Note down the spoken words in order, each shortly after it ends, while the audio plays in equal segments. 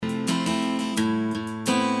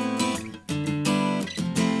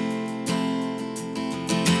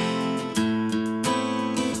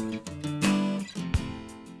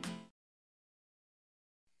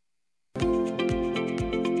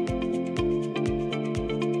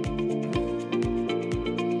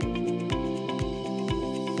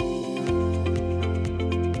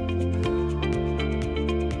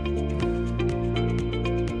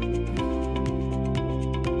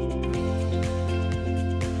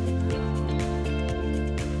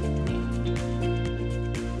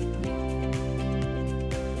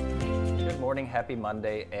morning, happy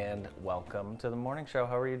Monday, and welcome to the morning show.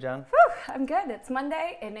 How are you, Jen? Whew, I'm good. It's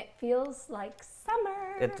Monday, and it feels like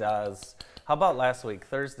summer. It does. How about last week,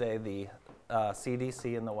 Thursday, the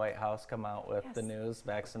CDC and the White House come out with the news.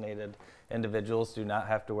 Vaccinated individuals do not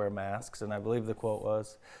have to wear masks, and I believe the quote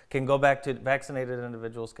was, vaccinated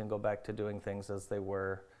individuals can go back to doing things as they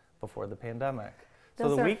were before the pandemic.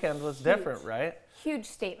 So the weekend was different, right? Huge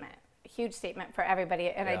statement for everybody.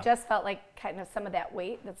 And I just felt like kind of some of that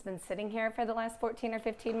weight that's been sitting here for the last 14 or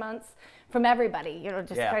 15 months from everybody,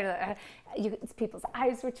 kind of, people's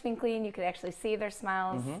eyes were twinkling. You could actually see their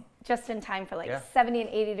smiles just in time for 70 and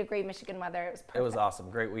 80 degree Michigan weather. It was perfect. It was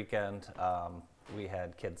awesome. Great weekend. We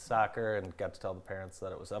had kids soccer and got to tell the parents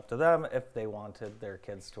that it was up to them if they wanted their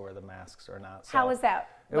kids to wear the masks or not. So how was that?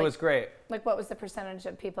 It was great. Like, what was the percentage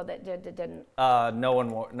of people that didn't? No one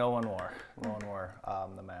wore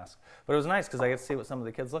the mask. But it was nice because I get to see what some of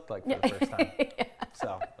the kids looked like for the first time.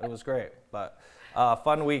 So it was great. But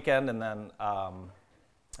fun weekend. And then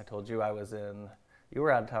I told you you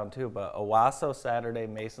were out of town too, but Owasso Saturday,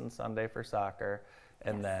 Mason Sunday for soccer.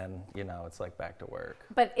 And then, it's like back to work.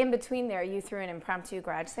 But in between there, you threw an impromptu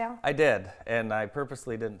garage sale? I did, and I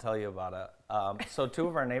purposely didn't tell you about it. So two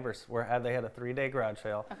of our neighbors, they had a 3-day garage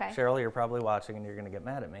sale. Okay. Cheryl, you're probably watching and you're going to get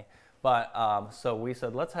mad at me. But so we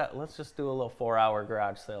said, let's just do a little 4-hour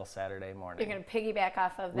garage sale Saturday morning. You're going to piggyback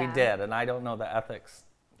off of that? We did, and I don't know the ethics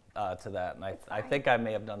to that, and I think I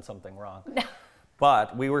may have done something wrong.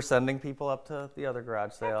 But we were sending people up to the other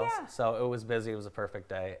garage sales, so it was busy. It was a perfect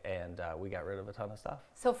day, and we got rid of a ton of stuff.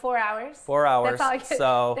 So 4 hours? 4 hours. That's all I get.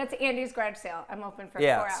 So that's Andy's garage sale. I'm open for 4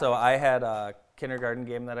 hours. Yeah, so I had a kindergarten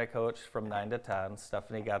game that I coached from 9 to 10.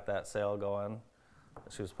 Stephanie got that sale going.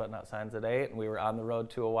 She was putting out signs at 8, and we were on the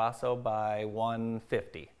road to Owasso by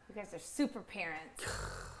 1:50. You guys are super parents.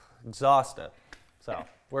 Exhausted. So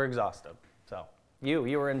we're exhausted. So you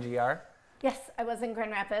were in GR? Yes, I was in Grand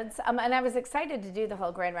Rapids, and I was excited to do the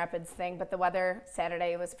whole Grand Rapids thing, but the weather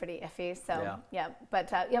Saturday was pretty iffy. So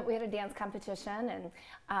but we had a dance competition,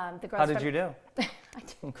 and the girls. How did you do?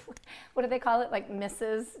 What do they call it? Like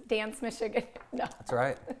Mrs. Dance Michigan? No, that's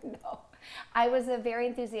right. No, I was a very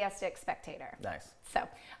enthusiastic spectator. Nice. So,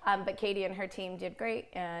 but Katie and her team did great,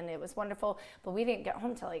 and it was wonderful. But we didn't get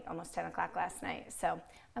home till almost 10 o'clock last night, so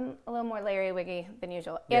I'm a little more Larry Wiggy than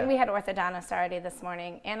usual. And we had orthodontist already this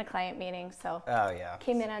morning and a client meeting, so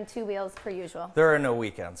came in on 2 wheels per usual. There are no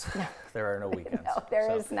weekends. No. There are no weekends. No, there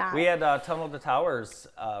is not. We had Tunnel to Towers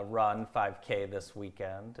run 5K this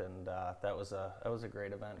weekend, and that was a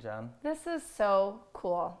great event, Jen. This is so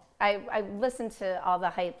cool. I listened to all the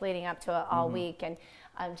hype leading up to it all week, and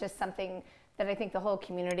just something that I think the whole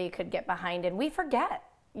community could get behind, and we forget,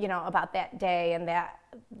 about that day and that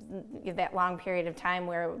long period of time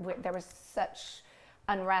where there was such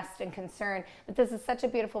unrest and concern. But this is such a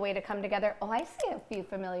beautiful way to come together. Oh, I see a few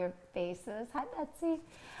familiar faces. Hi, Betsy.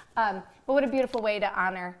 But what a beautiful way to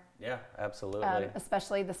honor. Yeah, absolutely.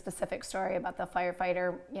 Especially the specific story about the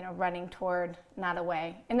firefighter, running toward, not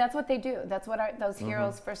away. And that's what they do. That's what those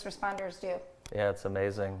heroes, first responders do. Yeah, it's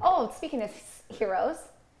amazing. Oh, speaking of heroes,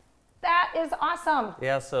 that is awesome.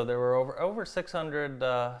 Yeah, so there were over 600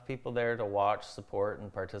 people there to watch, support,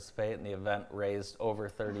 and participate, and the event raised over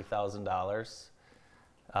 $30,000.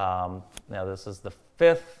 Now, this is the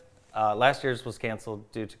 5th. Last year's was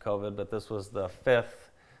canceled due to COVID, but this was the 5th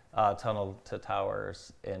Tunnel to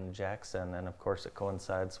Towers in Jackson, and of course it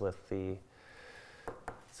coincides with the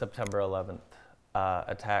September 11th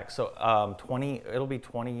attack. So it'll be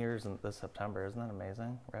 20 years in this September. Isn't that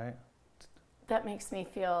amazing, right? That makes me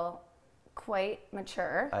feel quite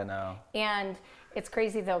mature. I know. And it's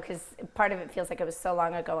crazy though, because part of it feels like it was so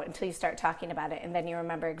long ago until you start talking about it, and then you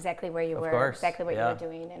remember exactly where you were, exactly what you were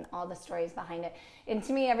doing, and all the stories behind it. And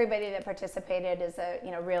to me, everybody that participated is a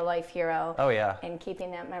real life hero. Oh yeah. And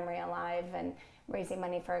keeping that memory alive and raising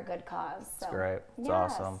money for a good cause. So, it's great. It's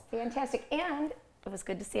awesome. Fantastic. And it was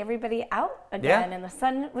good to see everybody out again, and the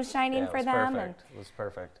sun was shining for them. Perfect. It was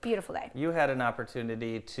perfect. Beautiful day. You had an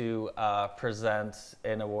opportunity to present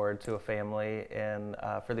an award to a family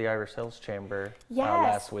for the Irish Hills Chamber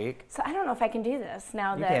last week. So I don't know if I can do this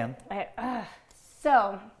now. You can. I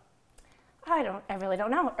really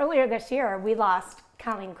don't know. Earlier this year, we lost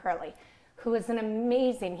Colleen Curley, who is an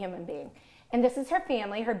amazing human being. And this is her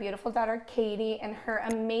family, her beautiful daughter, Katie, and her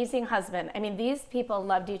amazing husband. I mean, these people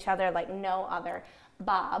loved each other like no other,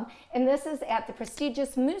 Bob. And this is at the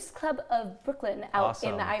prestigious Moose Club of Brooklyn out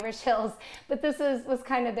in the Irish Hills. But this was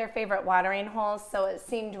kind of their favorite watering hole, so it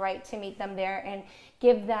seemed right to meet them there and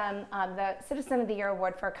give them the Citizen of the Year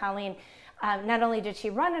award for Colleen. Not only did she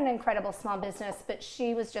run an incredible small business, but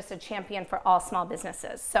she was just a champion for all small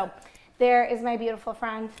businesses. So there is my beautiful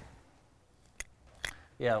friend.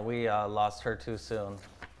 Yeah, we lost her too soon.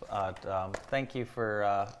 Thank you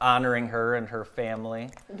for honoring her and her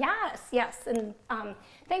family. Yes, yes. And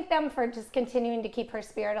thank them for just continuing to keep her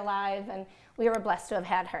spirit alive. And we were blessed to have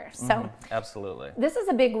had her. So Absolutely. this is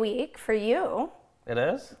a big week for you. It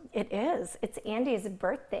is? It is. It's Andy's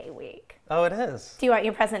birthday week. Oh, it is. Do you want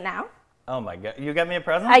your present now? Oh my God. You got me a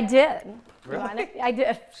present? I did. Really? You want it? I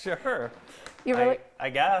did. Sure. You really?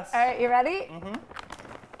 I guess. All right, you ready? Mm-hmm.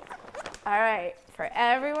 All right, for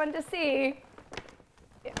everyone to see.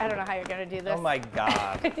 I don't know how you're going to do this. Oh my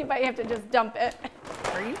God. You might have to just dump it.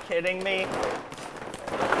 Are you kidding me?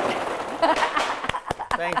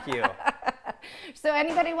 Thank you. So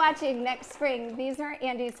anybody watching next spring, these are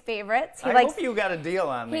Andy's favorites. I hope you got a deal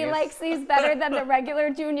on these. He likes these better than the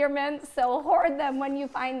regular Junior Mints, so hoard them when you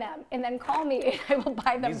find them, and then call me, and I will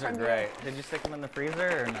buy them These from are you. great. Did you stick them in the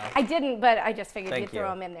freezer or no? I didn't, but I just figured Thank you'd you. throw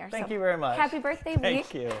them in there. Thank So you very much. Happy birthday week.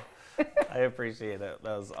 Thank you. I appreciate it.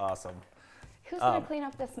 That was awesome. Who's going to clean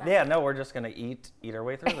up this mess? Yeah, no, we're just going to eat our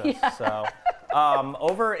way through this. So,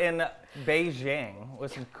 over in Beijing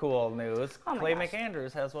with some cool news, Oh my Clay gosh.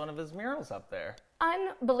 McAndrews has one of his murals up there.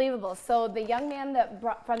 Unbelievable. So the young man that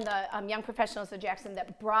brought from the Young Professionals of Jackson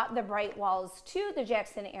that brought the Bright Walls to the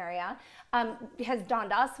Jackson area has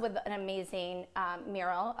donned us with an amazing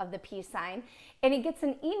mural of the peace sign. And he gets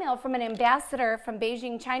an email from an ambassador from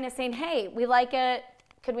Beijing, China saying, hey, we like it.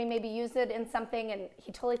 Could we maybe use it in something? And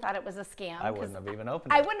he totally thought it was a scam. I wouldn't have even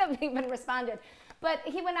opened it. I wouldn't have even responded. But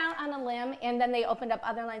he went out on a limb, and then they opened up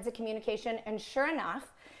other lines of communication, and sure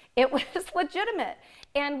enough, it was legitimate.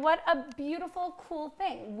 And what a beautiful, cool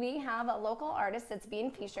thing. We have a local artist that's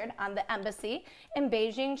being featured on the embassy in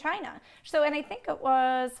Beijing, China. So, and I think it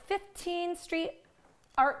was 15 street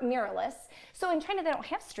art muralists. So in China, they don't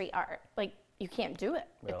have street art. Like, you can't do it.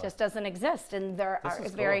 Really? It just doesn't exist, and their This art is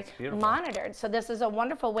is cool. very It's beautiful. monitored. So this is a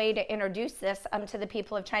wonderful way to introduce this to the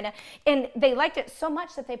people of China. And they liked it so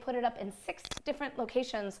much that they put it up in 6 different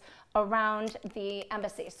locations around the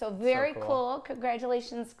embassy. So very cool.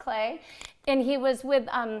 Congratulations, Clay. And he was with,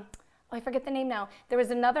 I forget the name now. There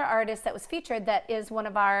was another artist that was featured that is one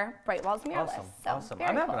of our Bright Walls muralists. Awesome. So Awesome.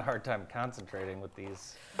 very I'm having cool. a hard time concentrating with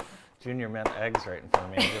these Junior Mint eggs right in front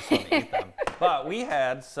of me. I just want to eat them. But we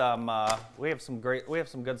had some, we have some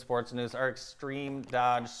good sports news. Our Extreme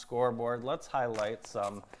Dodge scoreboard. Let's highlight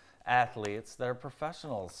some athletes that are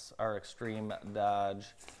professionals. Our Extreme Dodge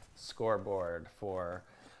scoreboard for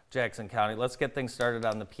Jackson County. Let's get things started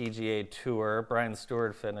on the PGA Tour. Brian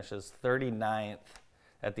Stewart finishes 39th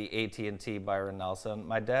at the AT&T Byron Nelson.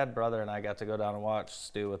 My dad, brother, and I got to go down and watch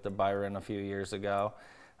Stu at the Byron a few years ago.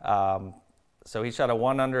 So he shot a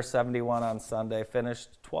 1 under 71 on Sunday,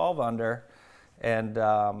 finished 12 under, and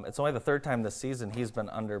it's only the 3rd time this season he's been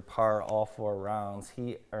under par all 4 rounds.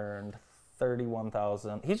 He earned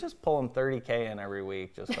 $31,000. He's just pulling $30K in every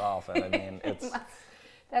week, just golfing. I mean,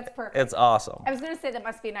 That's perfect. it's awesome. I was going to say that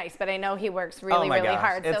must be nice, but I know he works really, my really gosh.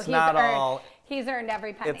 hard. It's So not all- he's earned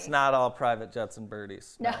every penny. It's not all private jets and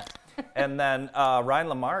birdies. No. And then Ryan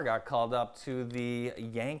Lamar got called up to the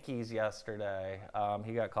Yankees yesterday.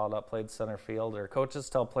 He got called up, played center fielder. Coaches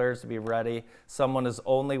tell players to be ready. Someone is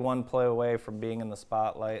only one play away from being in the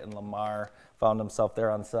spotlight, and Lamar found himself there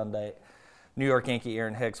on Sunday. New York Yankee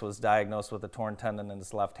Aaron Hicks was diagnosed with a torn tendon in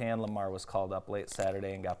his left hand. Lamar was called up late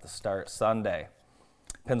Saturday and got the start Sunday.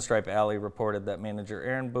 Pinstripe Alley reported that manager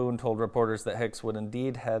Aaron Boone told reporters that Hicks would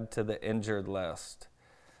indeed head to the injured list.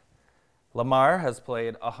 Lamar has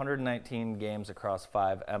played 119 games across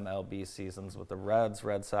 5 MLB seasons with the Reds,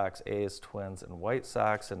 Red Sox, A's, Twins, and White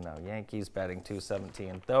Sox, and now Yankees, batting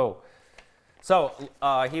 .217. So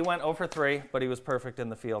he went 0 for 3, but he was perfect in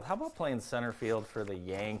the field. How about playing center field for the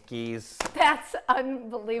Yankees? That's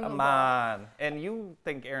unbelievable. Come on. And you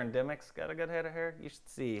think Aaron Dimmock's got a good head of hair? You should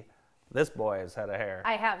see this boy has head of hair.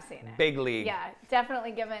 I have seen it. Big league. Yeah,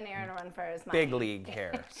 definitely giving Aaron a run for his money. Big league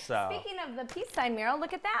hair. So Speaking of the peace sign mural,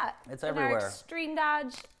 look at that. It's In everywhere. Our Extreme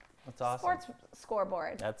Dodge that's awesome. sports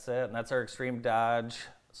scoreboard. That's it. And that's our Extreme Dodge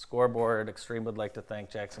scoreboard. Extreme would like to thank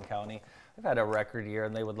Jackson County. They've had a record year,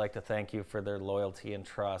 and they would like to thank you for their loyalty and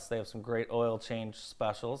trust. They have some great oil change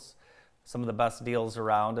specials, some of the best deals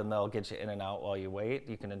around, and they'll get you in and out while you wait.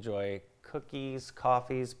 You can enjoy cookies,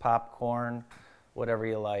 coffees, popcorn, whatever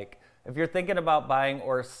you like. If you're thinking about buying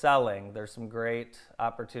or selling, there's some great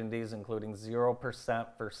opportunities, including 0%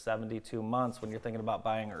 for 72 months. When you're thinking about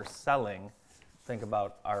buying or selling, think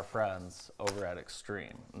about our friends over at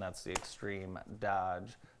Extreme, and that's the Extreme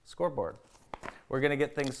Dodge scoreboard. We're going to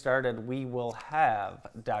get things started. We will have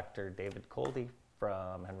Dr. David Coldy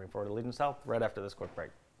from Henry Ford Allegiance Health right after this quick break.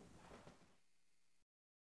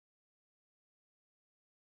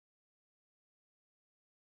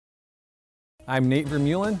 I'm Nate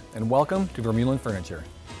Vermeulen, and welcome to Vermeulen Furniture.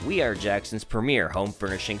 We are Jackson's premier home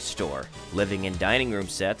furnishing store. Living and dining room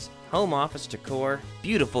sets, home office decor,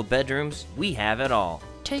 beautiful bedrooms, we have it all.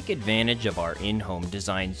 Take advantage of our in-home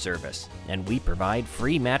design service, and we provide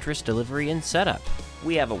free mattress delivery and setup.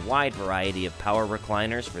 We have a wide variety of power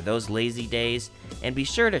recliners for those lazy days, and be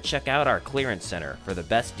sure to check out our clearance center for the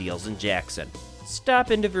best deals in Jackson.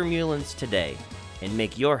 Stop into Vermeulen's today and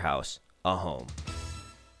make your house a home.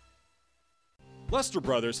 Lester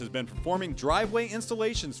Brothers has been performing driveway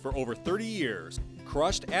installations for over 30 years.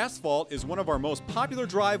 Crushed asphalt is one of our most popular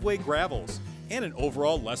driveway gravels and an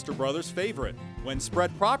overall Lester Brothers favorite. When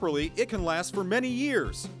spread properly, it can last for many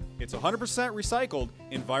years. It's 100% recycled,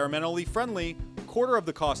 environmentally friendly, quarter of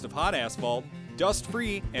the cost of hot asphalt,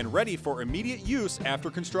 dust-free, and ready for immediate use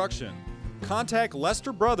after construction. Contact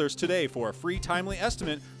Lester Brothers today for a free timely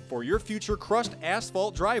estimate for your future crushed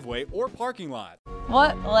asphalt driveway or parking lot.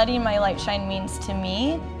 What letting my light shine means to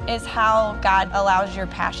me is how God allows your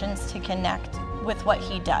passions to connect with what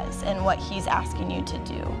He does and what He's asking you to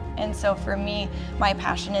do. And so for me, my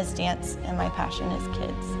passion is dance and my passion is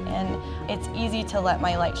kids. And it's easy to let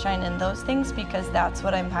my light shine in those things because that's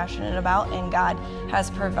what I'm passionate about, and God has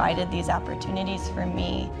provided these opportunities for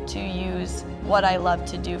me to use what I love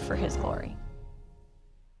to do for His glory.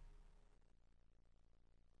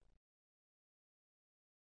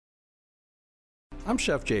 I'm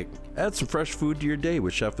Chef Jake. Add some fresh food to your day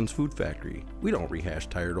with Cheffin's Food Factory. We don't rehash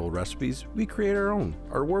tired old recipes, we create our own.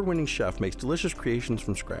 Our award-winning chef makes delicious creations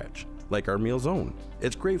from scratch, like our Meal Zone.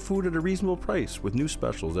 It's great food at a reasonable price with new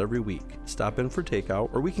specials every week. Stop in for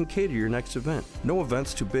takeout or we can cater your next event. No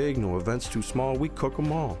event's too big, no event's too small, we cook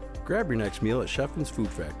them all. Grab your next meal at Cheffin's Food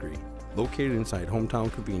Factory, located inside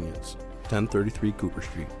Hometown Convenience, 1033 Cooper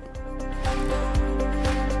Street.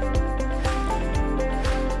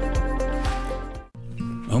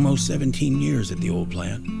 Almost 17 years at the old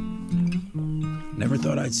plant. Never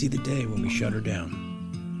thought I'd see the day when we shut her down.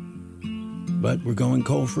 But we're going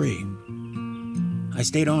coal-free. I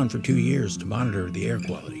stayed on for 2 years to monitor the air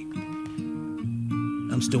quality.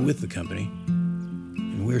 I'm still with the company,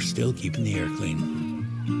 and we're still keeping the air clean.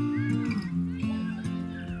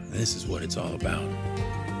 This is what it's all about.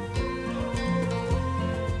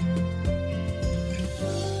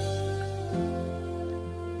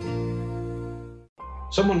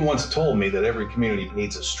 Someone once told me that every community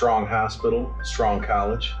needs a strong hospital, a strong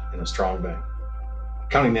college, and a strong bank.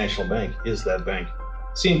 County National Bank is that bank.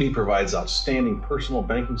 CNB provides outstanding personal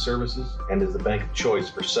banking services and is the bank of choice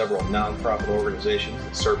for several nonprofit organizations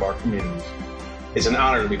that serve our communities. It's an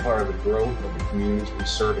honor to be part of the growth of the communities we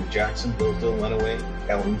serve in Jackson, Hillsdale, Lenawee, and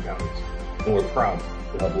Calhoun counties. And we're proud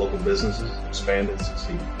to help local businesses expand and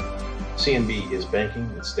succeed. CNB is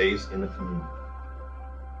banking that stays in the community.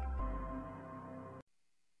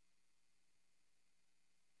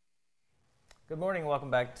 Good morning, welcome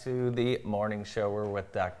back to the morning show. We're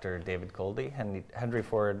with Dr. David Goldie, Henry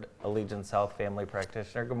Ford Allegiance Health family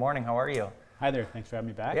practitioner. Good morning, how are you? Hi there, thanks for having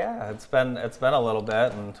me back. Yeah, it's been a little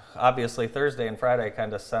bit, and obviously Thursday and Friday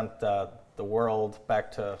kind of sent the world back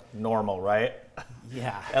to normal, right?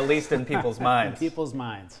 Yeah. At least in people's minds. In people's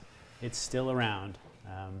minds. It's still around.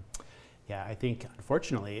 Yeah, I think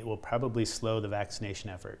unfortunately it will probably slow the vaccination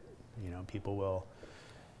effort. You know, people will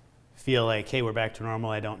feel like, hey, we're back to normal,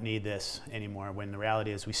 I don't need this anymore, when the reality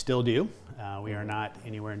is we still do. We are not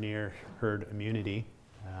anywhere near herd immunity,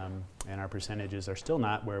 and our percentages are still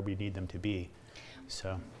not where we need them to be.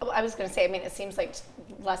 So I was going to say, I mean, it seems like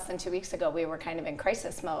less than 2 weeks ago we were kind of in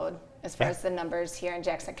crisis mode as far as the numbers here in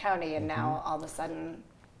Jackson County, and now all of a sudden,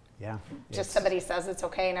 just somebody says it's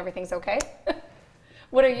okay and everything's okay.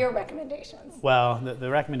 What are your recommendations? Well, the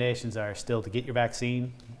recommendations are still to get your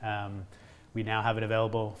vaccine. We now have it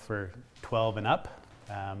available for 12 and up.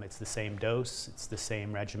 It's the same dose, it's the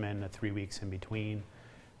same regimen, 3 weeks in between.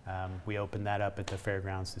 We opened that up at the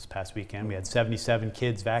fairgrounds this past weekend. We had 77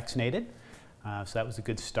 kids vaccinated, so that was a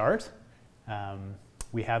good start.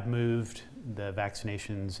 We have moved the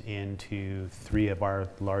vaccinations into 3 of our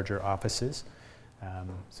larger offices,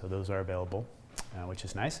 so those are available, which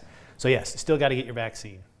is nice. So yes, still got to get your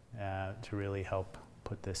vaccine to really help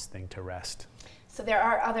put this thing to rest. So there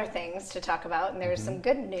are other things to talk about, and there's some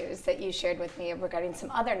good news that you shared with me regarding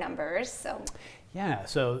some other numbers. So yeah,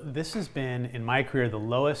 so this has been, in my career, the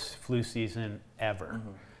lowest flu season ever.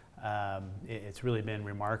 It's really been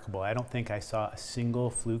remarkable. I don't think I saw a single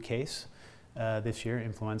flu case this year,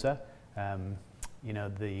 influenza. You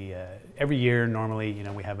know, every year normally, you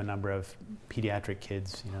know, we have a number of pediatric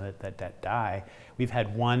kids, you know, that die. We've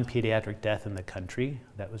had 1 pediatric death in the country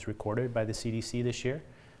that was recorded by the CDC this year.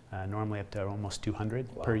 Normally up to almost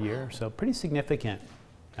 200 per year, so pretty significant.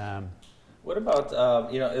 What about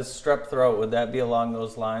is strep throat? Would that be along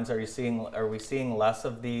those lines? Are we seeing less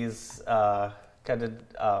of these kind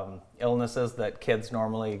of illnesses that kids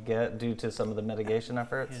normally get due to some of the mitigation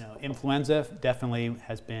efforts? Influenza definitely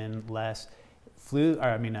has been less.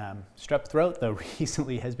 Strep throat though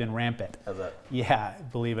recently has been rampant. Has it? Yeah,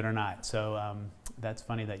 believe it or not. So that's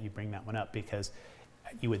funny that you bring that one up, because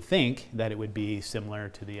you would think that it would be similar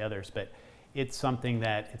to the others, but it's something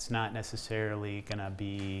that it's not necessarily going to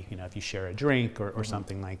be, if you share a drink or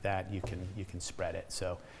something like that, you can spread it.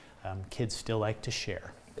 So kids still like to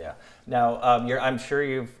share. Yeah. Now, I'm sure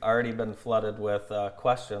you've already been flooded with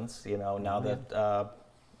questions, now that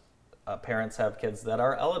parents have kids that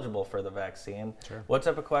are eligible for the vaccine. Sure. What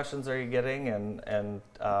type of questions are you getting? And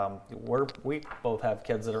we both have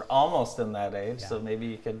kids that are almost in that age, so maybe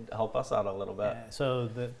you could help us out a little bit. So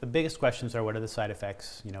the biggest questions are, what are the side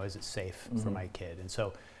effects? Is it safe for my kid? And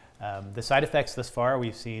so the side effects thus far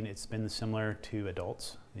we've seen, it's been similar to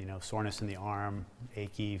adults, soreness in the arm,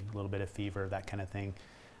 achy, a little bit of fever, that kind of thing.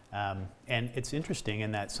 And it's interesting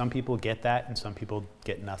in that some people get that and some people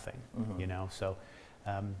get nothing, so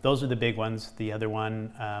those are the big ones. The other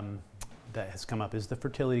one that has come up is the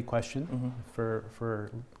fertility question for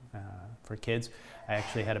kids. I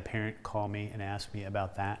actually had a parent call me and ask me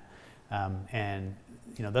about that. And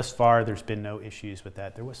thus far there's been no issues with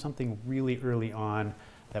that. There was something really early on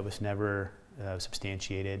that was never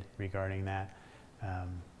substantiated regarding that.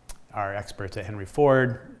 Our experts at Henry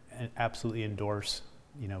Ford absolutely endorse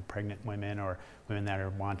pregnant women or women that are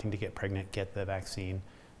wanting to get pregnant get the vaccine,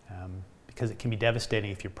 because it can be devastating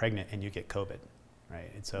if you're pregnant and you get COVID, right?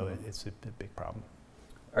 And so it's a big problem.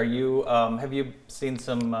 Are you have you seen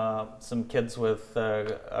some kids with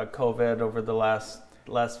COVID over the last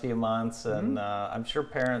few months? And I'm sure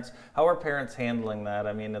how are parents handling that?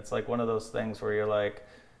 I mean, it's like one of those things where you're like,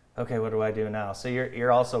 okay, what do I do now? So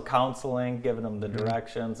you're also counseling, giving them the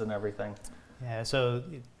directions and everything. Yeah. So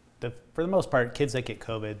for the most part, kids that get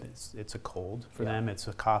COVID, it's a cold for them. It's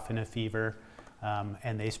a cough and a fever,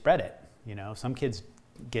 and they spread it. Some kids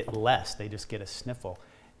get less; they just get a sniffle,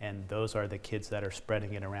 and those are the kids that are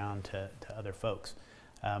spreading it around to other folks.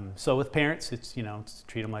 So with parents, it's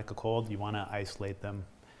treat them like a cold. You want to isolate them,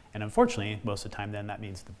 and unfortunately, most of the time, then that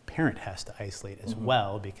means the parent has to isolate as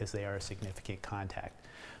well, because they are a significant contact.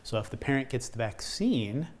 So if the parent gets the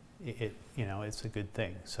vaccine, it's a good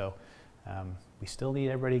thing. So we still need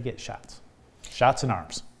everybody to get shots in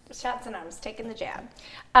arms. Shots in arms, taking the jab.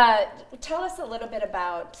 Tell us a little bit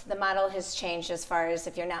about the model has changed as far as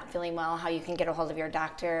if you're not feeling well, how you can get a hold of your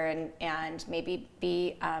doctor and maybe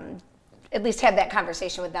be at least have that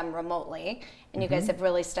conversation with them remotely. And you guys have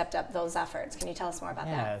really stepped up those efforts. Can you tell us more about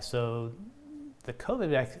that? Yeah, so the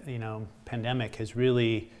COVID pandemic has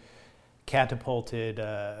really catapulted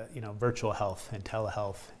virtual health and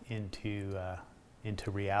telehealth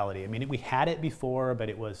into reality. I mean, we had it before, but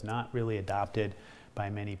it was not really adopted by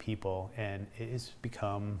many people, and it has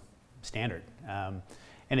become standard.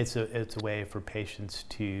 And it's a way for patients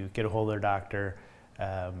to get a hold of their doctor,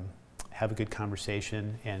 have a good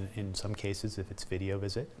conversation, and in some cases, if it's video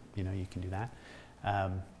visit, you can do that,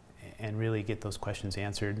 and really get those questions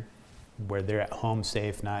answered where they're at home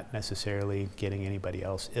safe, not necessarily getting anybody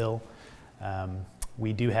else ill.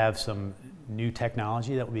 We do have some new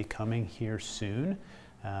technology that will be coming here soon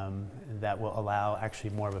that will allow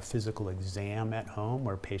actually more of a physical exam at home,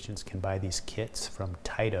 where patients can buy these kits from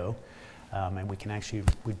Tyto, and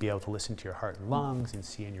we'd be able to listen to your heart and lungs and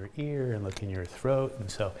see in your ear and look in your throat. And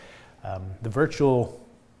so the virtual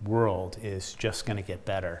world is just going to get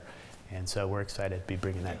better, and so we're excited to be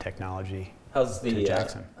bringing that technology to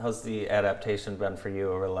Jackson. How's the adaptation been for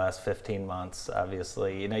you over the last 15 months?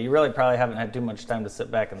 Obviously, you really probably haven't had too much time to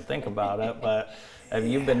sit back and think about it, but have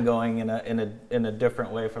you been going in a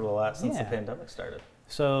different way since the pandemic started?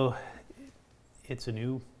 So it's a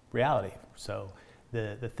new reality. So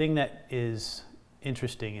the thing that is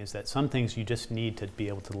interesting is that some things you just need to be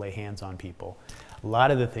able to lay hands on people. A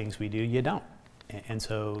lot of the things we do, you don't. And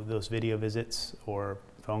so those video visits or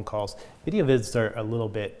phone calls, video visits are a little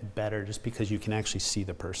bit better just because you can actually see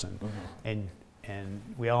the person. And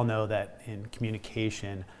we all know that in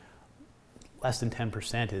communication, less than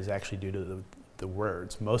 10% is actually due to the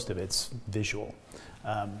words. Most of it's visual.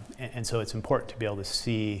 And so it's important to be able to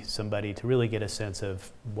see somebody to really get a sense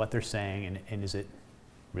of what they're saying and is it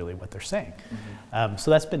really what they're saying.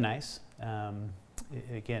 So that's been nice.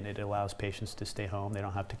 Again, it allows patients to stay home. They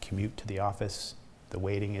don't have to commute to the office. The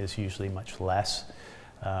waiting is usually much less,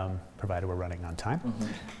 provided we're running on time.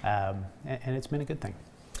 And it's been a good thing.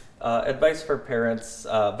 Advice for parents,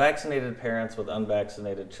 vaccinated parents with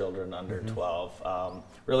unvaccinated children under 12.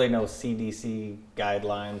 Really no CDC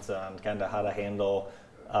guidelines on kind of how to handle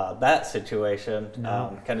that situation.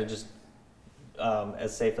 No. Kind of just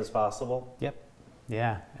as safe as possible. Yep.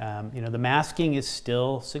 Yeah. The masking is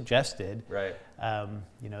still suggested. Right.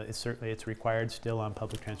 It's required still on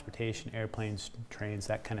public transportation, airplanes, trains,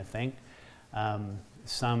 that kind of thing.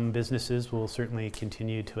 Some businesses will certainly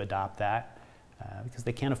continue to adopt that. Because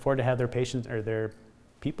they can't afford to have their patients or their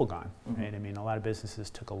people gone, right? I mean, a lot of businesses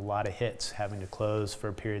took a lot of hits having to close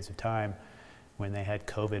for periods of time when they had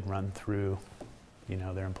COVID run through,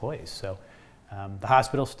 their employees. So the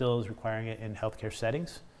hospital still is requiring it in healthcare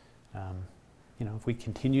settings. If we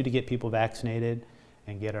continue to get people vaccinated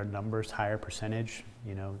and get our numbers higher percentage,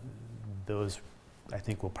 those I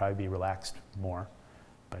think will probably be relaxed more.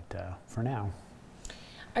 But for now.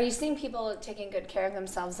 Are you seeing people taking good care of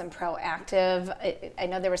themselves and proactive? I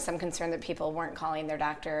know there was some concern that people weren't calling their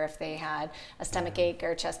doctor if they had a stomach ache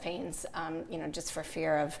or chest pains, just for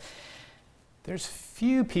fear of. There's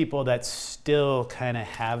few people that still kind of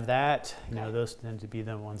have that. Those tend to be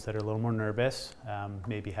the ones that are a little more nervous,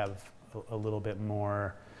 maybe have a little bit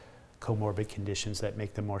more comorbid conditions that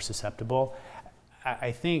make them more susceptible.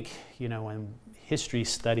 I think, when history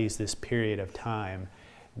studies this period of time,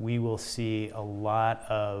 we will see a lot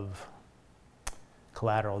of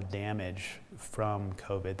collateral damage from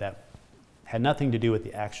COVID that had nothing to do with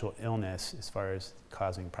the actual illness as far as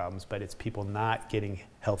causing problems, but it's people not getting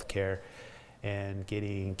health care and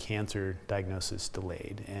getting cancer diagnosis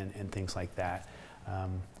delayed and things like that. A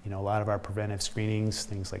lot of our preventive screenings,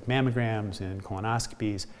 things like mammograms and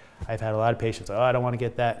colonoscopies, I've had a lot of patients, I don't want to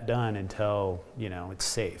get that done until, it's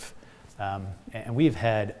safe. And we've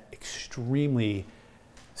had extremely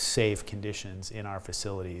safe conditions in our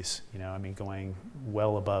facilities, going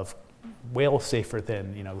well safer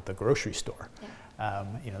than, the grocery store,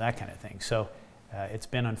 that kind of thing. So it's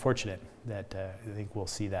been unfortunate that I think we'll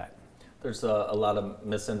see that. There's a lot of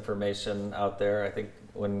misinformation out there. I think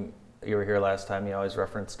when you were here last time, you always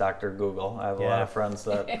referenced Dr. Google. I have a lot of friends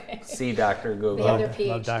that see Dr. Google. They have their PhD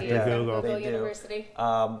love Dr. from Google. Google University.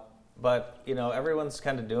 But everyone's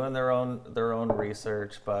kind of doing their own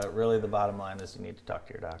research. But really, the bottom line is you need to talk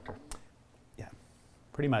to your doctor. Yeah,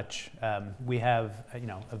 pretty much. We have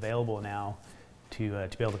available now to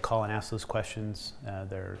be able to call and ask those questions.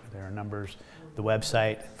 There are numbers. The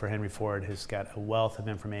website for Henry Ford has got a wealth of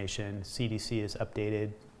information. CDC is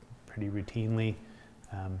updated pretty routinely.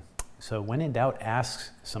 So when in doubt,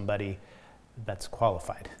 ask somebody that's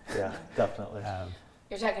qualified. Yeah, definitely.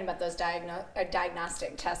 You're talking about those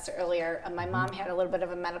diagnostic tests earlier. My mom had a little bit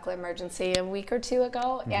of a medical emergency a week or two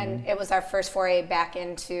ago, and it was our first foray back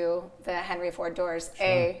into the Henry Ford doors.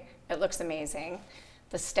 Sure. It looks amazing.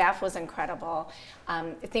 The staff was incredible.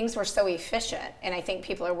 Things were so efficient, and I think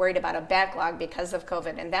people are worried about a backlog because of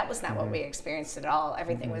COVID, and that was not what we experienced at all.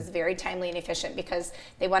 Everything was very timely and efficient because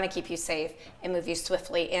they want to keep you safe and move you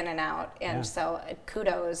swiftly in and out. And so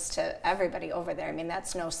kudos to everybody over there. I mean,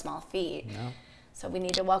 that's no small feat. No. So we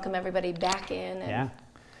need to welcome everybody back in.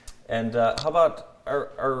 And how about,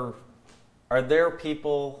 are there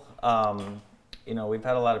people, we've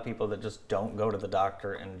had a lot of people that just don't go to the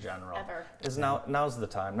doctor in general. Ever. Now's the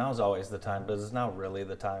time. Now's always the time, but is now really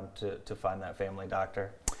the time to find that family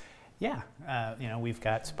doctor? Yeah, we've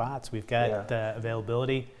got spots, we've got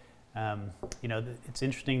availability. It's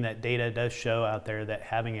interesting that data does show out there that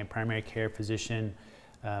having a primary care physician,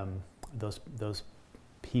 those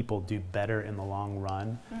people do better in the long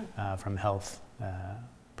run from health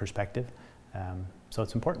perspective. So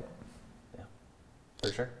it's important. Yeah,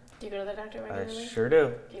 for sure. Do you go to the doctor regularly? I sure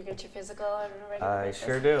do. Do you get your physical on a regular basis? I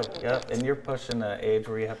sure do, yep. And you're pushing an age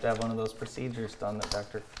where you have to have one of those procedures done that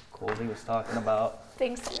Dr. Colby was talking about.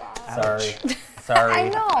 Thanks a lot. Sorry. I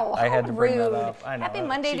know. I had to bring that up. I know. Happy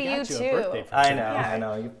Monday to you too. I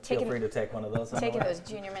know. You feel free to take one of those. Taking those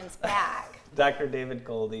junior mints back. Dr. David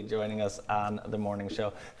Colby joining us on the morning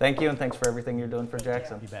show. Thank you, and thanks for everything you're doing for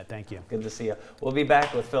Jackson. You bet. Thank you. Good to see you. We'll be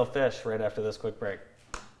back with Phil Fish right after this quick break.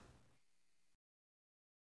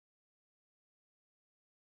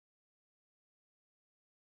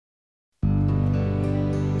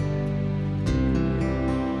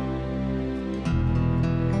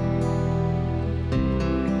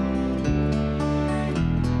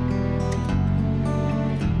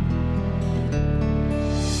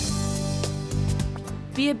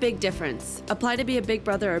 Be a big difference. Apply to be a big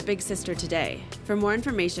brother or big sister today. For more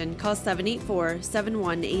information, call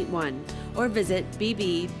 784-7181 or visit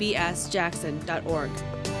bbbsjackson.org.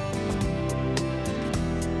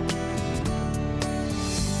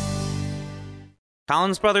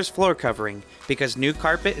 Collins Brothers Floor Covering, because new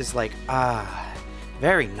carpet is like,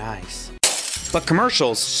 very nice. But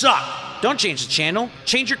commercials suck. Don't change the channel,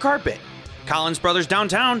 change your carpet. Collins Brothers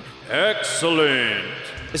Downtown. Excellent.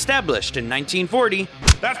 Established in 1940.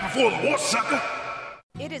 That's before the war, sucker.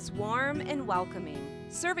 It is warm and welcoming.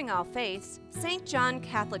 Serving all faiths, St. John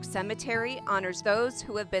Catholic Cemetery honors those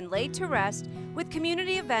who have been laid to rest with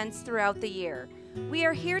community events throughout the year. We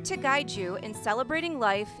are here to guide you in celebrating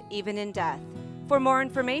life even in death. For more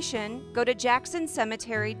information, go to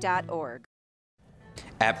jacksoncemetery.org.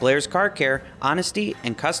 At Blair's Car Care, honesty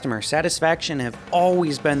and customer satisfaction have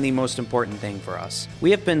always been the most important thing for us.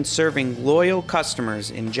 We have been serving loyal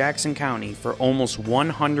customers in Jackson County for almost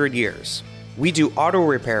 100 years. We do auto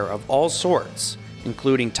repair of all sorts,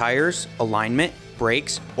 including tires, alignment,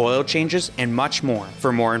 brakes, oil changes, and much more.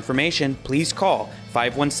 For more information, please call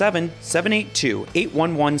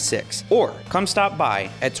 517-782-8116 or come stop by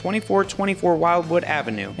at 2424 Wildwood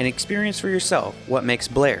Avenue and experience for yourself what makes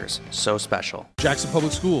Blair's so special. Jackson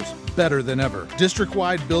Public Schools, better than ever.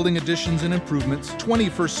 District-wide building additions and improvements,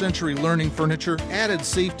 21st century learning furniture, added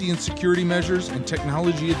safety and security measures, and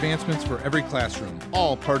technology advancements for every classroom.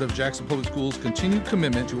 All part of Jackson Public Schools' continued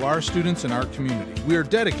commitment to our students and our community. We are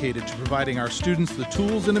dedicated to providing our students the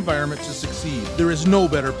tools and environment to succeed. There is no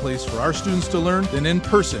better place for our students to learn than in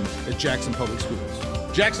person at Jackson Public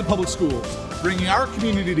Schools. Jackson Public Schools, bringing our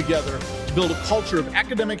community together to build a culture of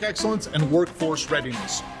academic excellence and workforce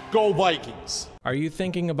readiness. Go Vikings! Are you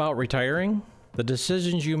thinking about retiring? The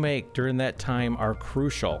decisions you make during that time are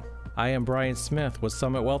crucial. I am Brian Smith with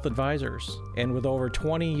Summit Wealth Advisors, and with over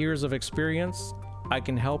 20 years of experience, I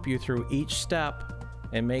can help you through each step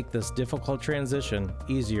and make this difficult transition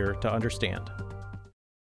easier to understand.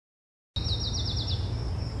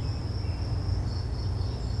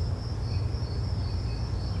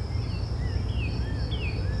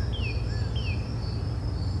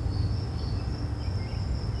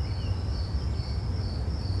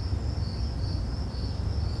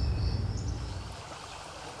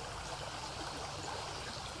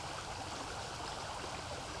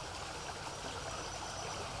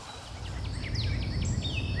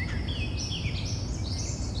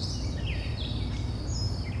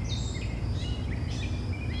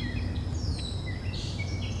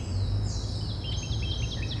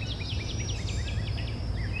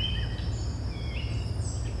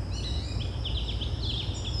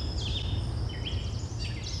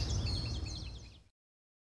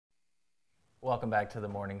 Welcome back to the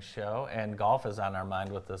morning show, and golf is on our mind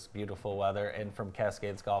with this beautiful weather. And from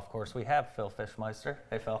Cascades Golf Course, we have Phil Fischmeister.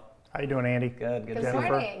 Hey, Phil. How you doing, Andy? Good Jennifer.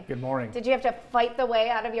 morning. Good morning. Did you have to fight the way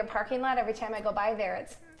out of your parking lot? Every time I go by there,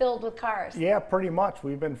 it's filled with cars. Yeah, pretty much.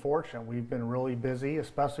 We've been fortunate. We've been really busy,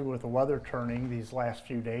 especially with the weather turning. These last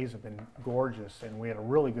few days have been gorgeous, and we had a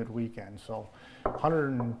really good weekend. So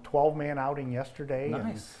 112-man outing yesterday.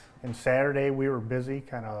 Nice. And Saturday we were busy,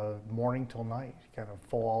 kind of morning till night, kind of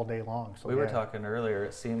full all day long. So we were talking earlier.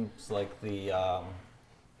 It seems like the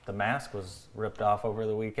mask was ripped off over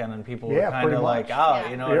the weekend, and people were kind of like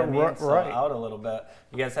out. You know what I mean? So out a little bit.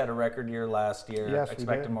 You guys had a record year last year. Yes,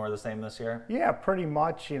 expecting more of the same this year? Yeah, pretty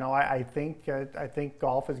much. You know, I think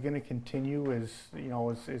golf is going to continue is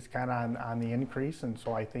kind of on the increase, and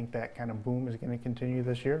so I think that kind of boom is going to continue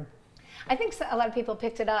this year. I think a lot of people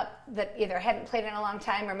picked it up that either hadn't played in a long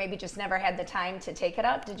time or maybe just never had the time to take it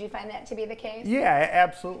up. Did you find that to be the case? Yeah,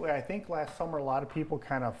 absolutely. I think last summer a lot of people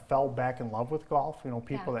kind of fell back in love with golf. You know,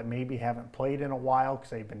 people that maybe haven't played in a while because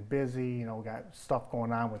they've been busy, you know, got stuff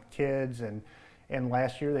going on with kids. And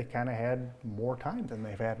last year they kind of had more time than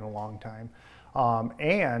they've had in a long time.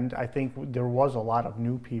 And I think there was a lot of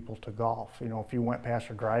new people to golf. You know, if you went past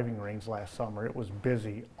our driving range last summer, it was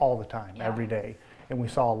busy all the time, every day. And we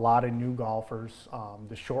saw a lot of new golfers.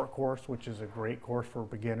 The short course, which is a great course for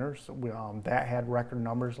beginners, that had record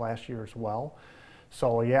numbers last year as well.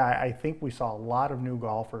 So yeah, I think we saw a lot of new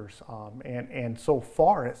golfers, and so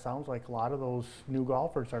far it sounds like a lot of those new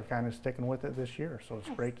golfers are kind of sticking with it this year, so it's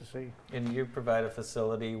great to see. And you provide a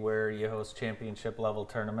facility where you host championship level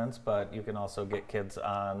tournaments, but you can also get kids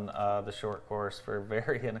on the short course for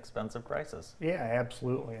very inexpensive prices. Yeah,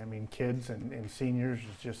 absolutely. I mean, kids and seniors,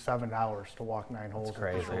 it's just $7 to walk 9 holes on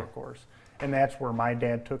the short course. And that's where my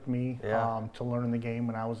dad took me to learn the game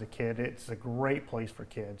when I was a kid. It's a great place for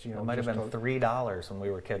kids. You know, it might have been $3 when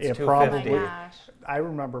we were kids. It $2.50. probably. I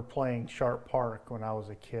remember playing Sharp Park when I was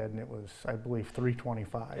a kid, and it was, I believe,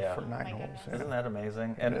 $3.25 for 9 holes. Isn't that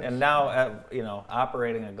amazing? And now, you know,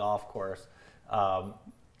 operating a golf course,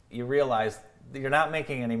 you realize you're not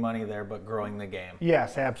making any money there, but growing the game.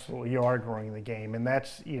 Yes, absolutely. You are growing the game, and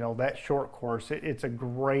that's, you know, that short course. It's a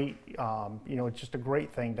great, you know, it's just a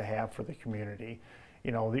great thing to have for the community.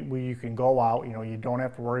 you know, where you can go out, you know, you don't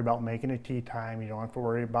have to worry about making a tee time, you don't have to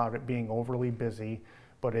worry about it being overly busy,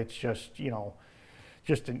 but it's just, you know,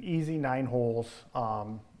 just an easy 9 holes.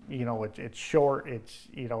 You know, it's short, it's,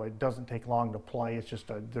 you know, it doesn't take long to play. It's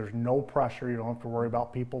just there's no pressure. You don't have to worry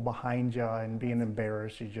about people behind you and being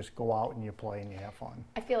embarrassed. You just go out and you play and you have fun.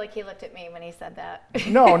 I feel like he looked at me when he said that.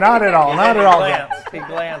 No, not at all, not at all. He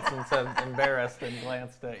glanced and said embarrassed and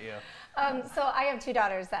glanced at you. So I have 2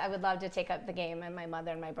 daughters that I would love to take up the game, and my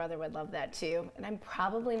mother and my brother would love that too. And I'm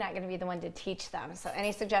probably not going to be the one to teach them. So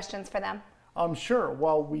any suggestions for them? Sure.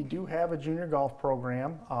 Well, we do have a junior golf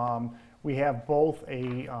program. We have both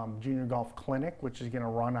a junior golf clinic, which is going to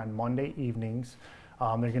run on Monday evenings.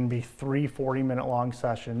 They're going to be 3 40-minute long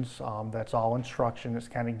sessions. That's all instruction. It's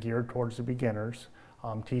kind of geared towards the beginners.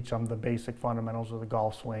 Teach them the basic fundamentals of the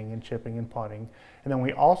golf swing and chipping and putting. And then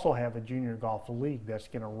we also have a junior golf league that's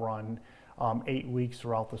going to run 8 weeks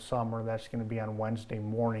throughout the summer. That's going to be on Wednesday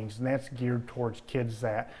mornings, and that's geared towards kids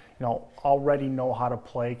that, you know, already know how to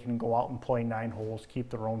play, can go out and play 9 holes,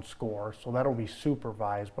 keep their own score. So that'll be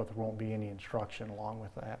supervised, but there won't be any instruction along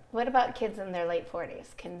with that. What about kids in their late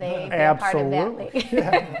 40s? Can they be a part of that league?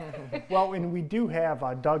 Yeah. Well, and we do have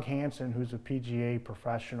Doug Hansen, who's a PGA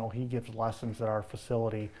professional. He gives lessons at our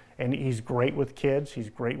facility, and he's great with kids. He's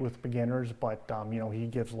great with beginners, but you know, he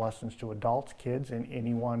gives lessons to adults, kids, and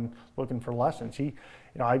anyone looking for lessons.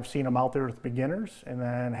 You know, I've seen him out there with beginners, and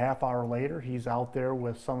then half hour later, he's out there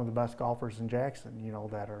with some of the best golfers in Jackson. You know,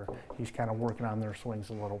 he's kind of working on their swings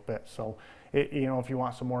a little bit. So, you know, if you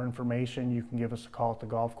want some more information, you can give us a call at the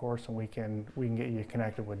golf course, and we can get you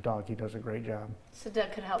connected with Doug. He does a great job. So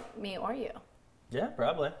Doug could help me or you. Yeah,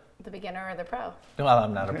 probably. The beginner or the pro? Well,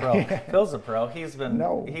 I'm not a pro. Phil's a pro. He's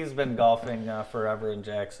been golfing forever in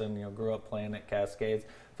Jackson. You know, grew up playing at Cascades.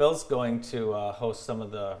 Phil's going to host some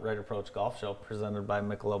of the Right Approach Golf Show presented by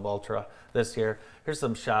Michelob Ultra this year. Here's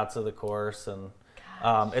some shots of the course, and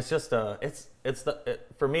it's just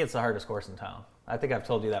for me, it's the hardest course in town. I think I've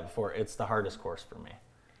told you that before. It's the hardest course for me.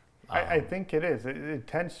 I think it is. It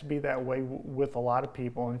tends to be that way with a lot of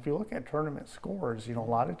people. And if you look at tournament scores, you know, a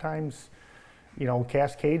lot of times, you know,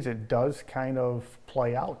 Cascades, it does kind of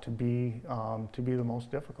play out to be the most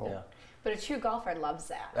difficult. Yeah. But a true golfer loves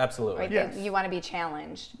that. Absolutely. Right? Yes. You want to be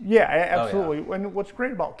challenged. Yeah, absolutely. Oh, yeah. And what's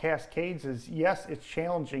great about Cascades is, yes, it's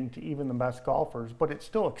challenging to even the best golfers, but it's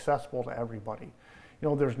still accessible to everybody. You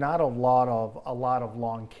know, there's not a lot of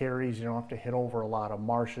long carries. You don't have to hit over a lot of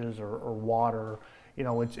marshes or water. You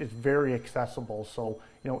know, it's very accessible. So,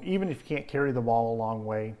 you know, even if you can't carry the ball a long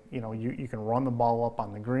way, you know, you can run the ball up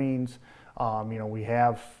on the greens. You know, we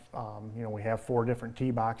have 4 different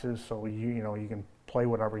tee boxes, so you know, you can play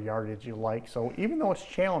whatever yardage you like. So even though it's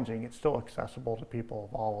challenging, it's still accessible to people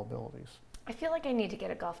of all abilities. I feel like I need to get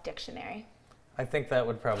a golf dictionary. I think that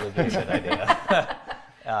would probably be a good idea.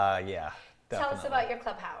 Yeah, definitely. Tell us about your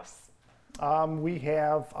clubhouse. We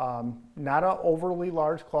have not an overly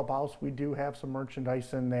large clubhouse. We do have some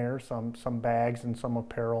merchandise in there, some bags and some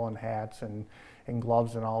apparel and hats and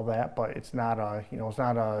gloves and all that. But it's not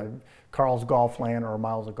a Carl's Golf Land or a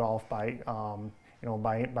Miles of Golf by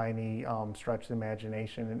any stretch of the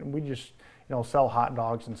imagination. And we just, you know, sell hot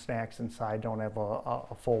dogs and snacks inside. Don't have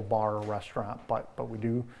a full bar or restaurant, but we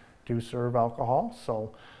do serve alcohol.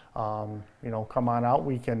 So, you know, come on out.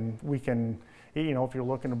 We can. You know, if you're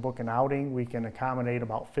looking to book an outing, we can accommodate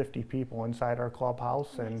about 50 people inside our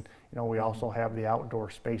clubhouse. And, you know, we also have the outdoor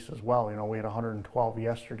space as well. You know, we had 112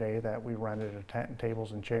 yesterday that we rented a tent and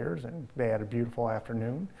tables and chairs, and they had a beautiful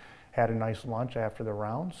afternoon, had a nice lunch after the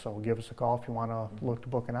round. So give us a call if you want to look to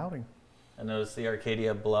book an outing. I noticed the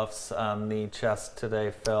Arcadia Bluffs on the chest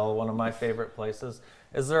today, Phil, one of my favorite places.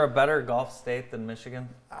 Is there a better golf state than Michigan?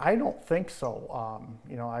 I don't think so.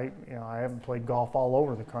 You know, I haven't played golf all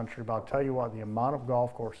over the country, but I'll tell you what, the amount of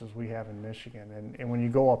golf courses we have in Michigan, and when you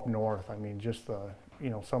go up north, I mean, just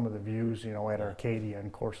some of the views, you know, at Arcadia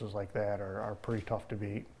and courses like that are pretty tough to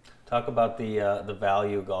beat. Talk about the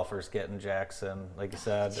value golfers get in Jackson, like you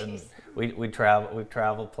said, and we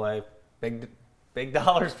travel, play big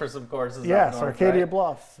dollars for some courses. Yes, up north, Arcadia right?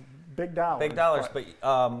 Bluffs. Big dollars. Big dollars, but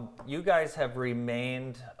you guys have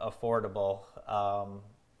remained affordable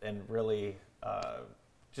and really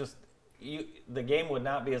the game would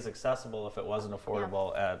not be as accessible if it wasn't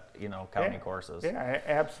affordable at, you know, county courses. Yeah,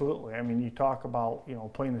 absolutely. I mean, you talk about, you know,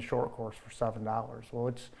 playing the short course for $7. Well,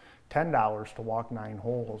 it's $10 to walk 9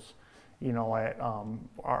 holes, you know, at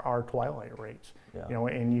our twilight rates. Yeah. You know,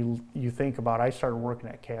 and you think about, I started working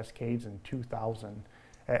at Cascades in 2000.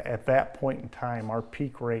 At that point in time, our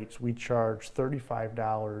peak rates, we charged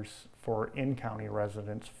 $35 for in-county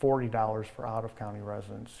residents, $40 for out-of-county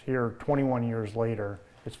residents. Here, 21 years later,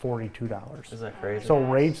 it's $42. Is that crazy? So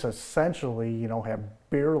rates essentially, you know, have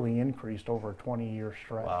barely increased over a 20-year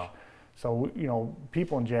stretch. Wow. So, you know,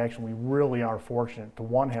 people in Jackson, we really are fortunate to,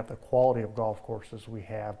 one, have the quality of golf courses we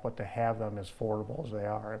have, but to have them as affordable as they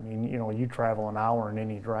are. I mean, you know, you travel an hour in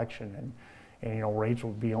any direction, and you know, rates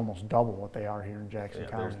would be almost double what they are here in Jackson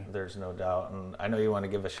County. There's no doubt. And I know you want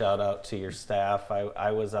to give a shout out to your staff.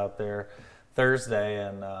 I was out there Thursday,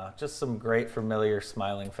 and just some great familiar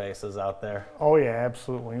smiling faces out there. Oh yeah,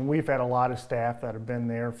 absolutely. And we've had a lot of staff that have been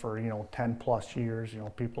there for, you know, 10 plus years. You know,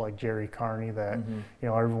 people like Jerry Carney that, you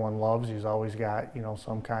know, everyone loves. He's always got, you know,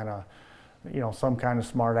 some kind of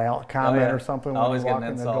smart aleck comment or something when you walk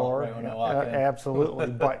in the door. Right when I walk in. Absolutely.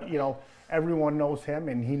 But, you know, everyone knows him,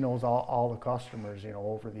 and he knows all the customers, you know,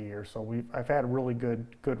 over the years. So I've had really good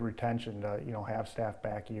retention to, you know, have staff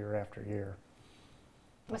back year after year.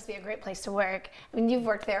 Must be a great place to work. I mean, you've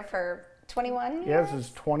worked there for 21 years? Yeah, this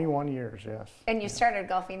is 21 years, yes. And you started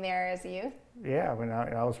golfing there as a youth? Yeah, when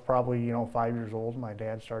I was probably, you know, 5 years old, my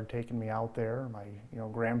dad started taking me out there. My, you know,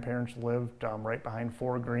 grandparents lived right behind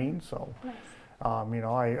Fort Greene, so, nice. you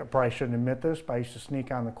know, I probably shouldn't admit this, but I used to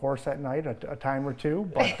sneak on the course at night a time or two,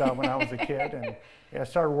 but when I was a kid, and yeah, I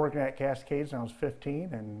started working at Cascades when I was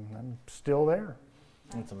 15, and I'm still there.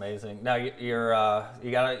 That's amazing. Now you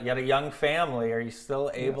got a young family. Are you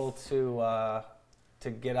still able to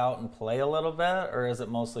get out and play a little bit, or is it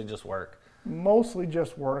mostly just work? Mostly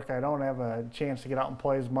just work. I don't have a chance to get out and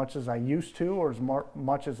play as much as I used to, or as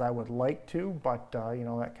much as I would like to. But you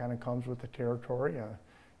know, that kind of comes with the territory. You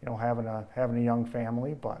know, having a young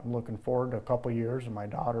family. But I'm looking forward to a couple of years, and my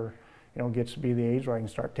daughter, you know, gets to be the age where I can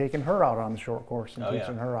start taking her out on the short course and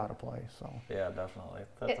teaching her how to play. So yeah, definitely,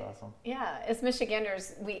 that's awesome. Yeah, as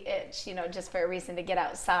Michiganders, we itch, you know, just for a reason to get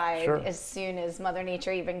outside. Sure. As soon as Mother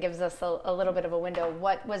Nature even gives us a little bit of a window.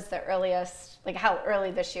 What was the earliest? Like, how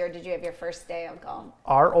early this year did you have your first day of golf?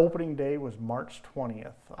 Our opening day was March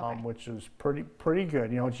 20th, which is pretty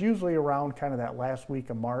good. You know, it's usually around kind of that last week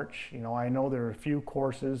of March. You know, I know there are a few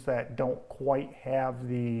courses that don't quite have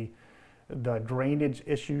the drainage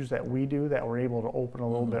issues that we do, that we're able to open a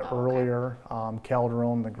little bit earlier.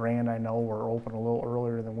 Calderon, the Grand, I know, were open a little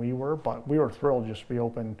earlier than we were, but we were thrilled just to be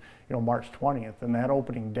open, you know, March 20th. And that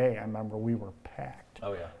opening day, I remember we were packed.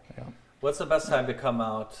 Oh yeah. What's the best time to come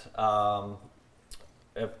out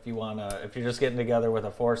if you're just getting together with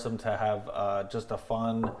a foursome to have just a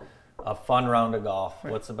fun round of golf?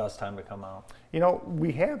 What's the best time to come out? You know,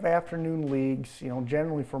 we have afternoon leagues, you know,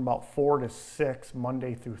 generally from about 4 to 6,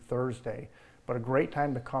 Monday through Thursday. But a great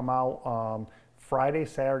time to come out, Friday,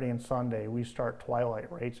 Saturday, and Sunday, we start twilight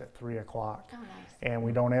rates at 3 o'clock. Oh, nice. And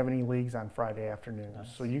we don't have any leagues on Friday afternoons.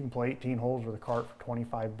 Nice. So you can play 18 holes with a cart for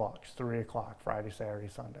 $25, 3 o'clock, Friday, Saturday,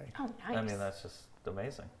 Sunday. Oh, nice. I mean, that's just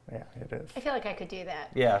amazing. Yeah, it is. I feel like I could do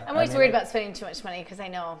that. Yeah. I'm always worried about spending too much money, because I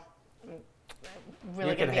know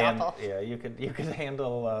really going to be awful. Yeah, you could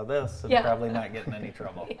handle this and probably not get in any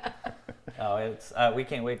trouble. We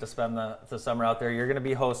can't wait to spend the summer out there. You're going to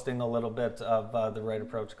be hosting a little bit of the Right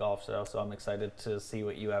Approach Golf Show, so I'm excited to see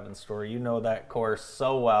what you have in store. You know that course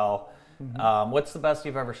so well. What's the best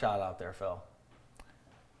you've ever shot out there, Phil?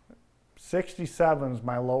 67 is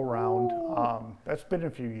my low round. That's been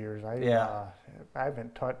a few years. I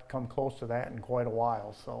haven't come close to that in quite a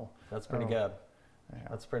while. So that's pretty good. Yeah.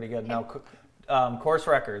 That's pretty good. Now, course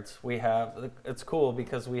records. It's cool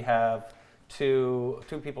because we have two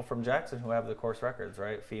people from Jackson who have the course records,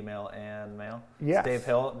 right? Female and male. Yes. It's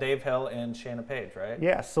Dave Hill and Shanna Page, right?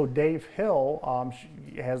 Yes. So Dave Hill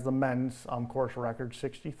has the men's course record,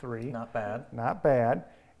 63. Not bad. Not bad.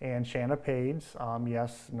 And Shanna Page,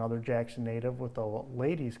 yes, another Jackson native, with the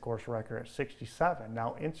ladies' course record at 67.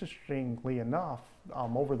 Now, interestingly enough,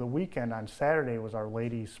 over the weekend on Saturday was our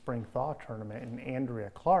ladies' spring thaw tournament, and Andrea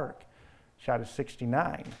Clark shot a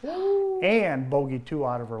 69 and bogeyed 2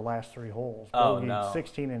 out of her last 3 holes. Bogeyed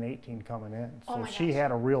 16 and 18 coming in. So she had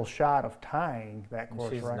a real shot of tying that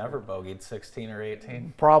course record. She's never bogeyed 16 or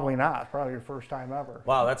 18? Probably not. Probably her first time ever.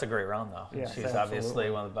 Wow, that's a great round, though. Yes, she's obviously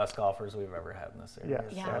one of the best golfers we've ever had in this area.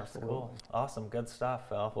 Yes, so absolutely. Cool. Awesome. Good stuff,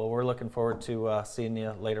 Phil. Well, we're looking forward to seeing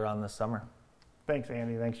you later on this summer. Thanks,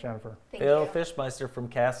 Andy. Thanks, Jennifer. Phil Fischmeister from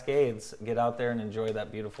Cascades. Get out there and enjoy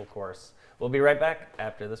that beautiful course. We'll be right back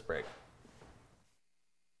after this break.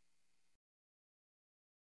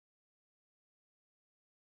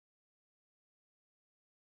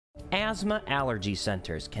 Asthma Allergy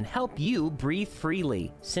Centers can help you breathe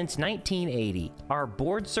freely. Since 1980, our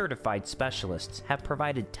board-certified specialists have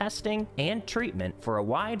provided testing and treatment for a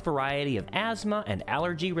wide variety of asthma and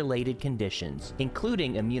allergy-related conditions,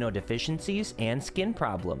 including immunodeficiencies and skin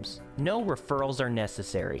problems. No referrals are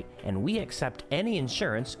necessary, and we accept any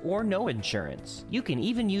insurance or no insurance. You can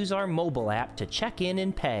even use our mobile app to check in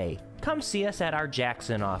and pay. Come see us at our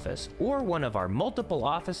Jackson office or one of our multiple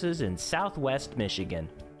offices in Southwest Michigan.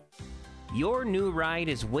 Your new ride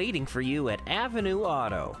is waiting for you at Avenue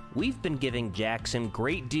Auto. We've been giving Jackson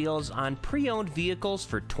great deals on pre-owned vehicles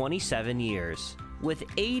for 27 years. With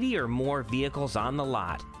 80 or more vehicles on the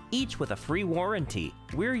lot, each with a free warranty,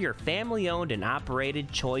 we're your family-owned and operated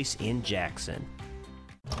choice in Jackson.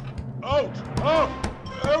 Out! Out!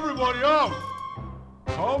 Everybody out!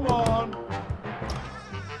 Come on!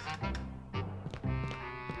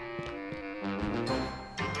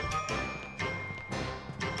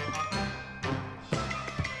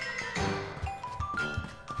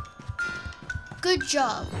 Good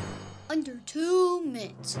job. Under 2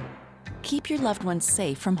 minutes. Keep your loved ones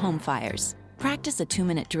safe from home fires. Practice a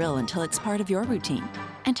 2-minute drill until it's part of your routine.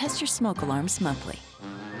 And test your smoke alarms monthly.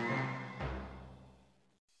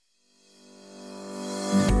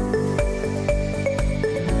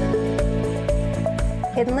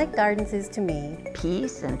 Hidden Lake Gardens is to me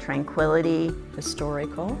peace and tranquility,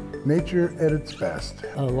 historical. Nature at its best.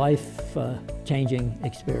 A life-changing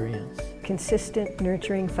experience. Consistent,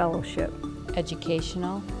 nurturing fellowship.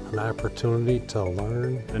 Educational. An opportunity to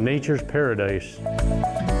learn. A nature's paradise.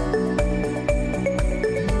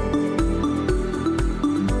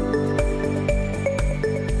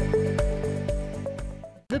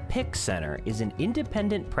 The Pick Center is an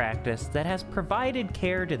independent practice that has provided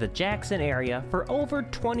care to the Jackson area for over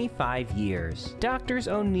 25 years. Doctors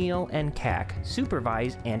O'Neill and Cack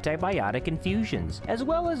supervise antibiotic infusions, as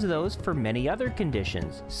well as those for many other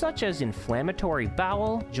conditions, such as inflammatory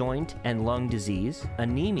bowel, joint, and lung disease,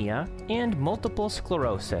 anemia, and multiple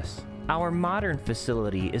sclerosis. Our modern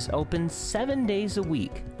facility is open 7 days a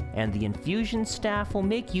week, and the infusion staff will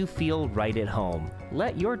make you feel right at home.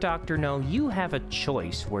 Let your doctor know you have a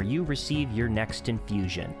choice where you receive your next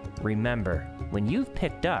infusion. Remember, when you've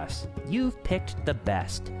picked us, you've picked the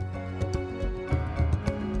best.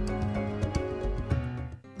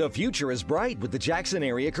 The future is bright with the Jackson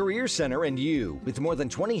Area Career Center and you. With more than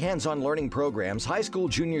 20 hands-on learning programs, high school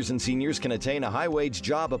juniors and seniors can attain a high-wage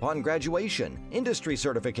job upon graduation, industry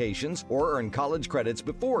certifications, or earn college credits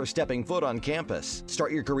before stepping foot on campus.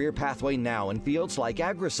 Start your career pathway now in fields like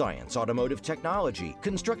agriscience, automotive technology,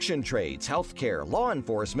 construction trades, healthcare, law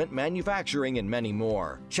enforcement, manufacturing, and many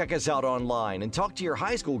more. Check us out online and talk to your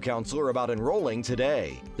high school counselor about enrolling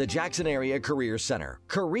today. The Jackson Area Career Center.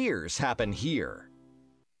 Careers happen here.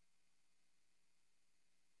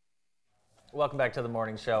 Welcome back to the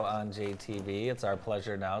morning show on JTV. It's our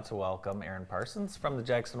pleasure now to welcome Erin Parsons from the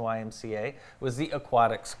Jackson YMCA, who is the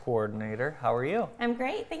aquatics coordinator. How are you? I'm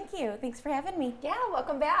great, thank you. Thanks for having me. Yeah,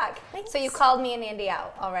 welcome back. Thanks. So you called me and Andy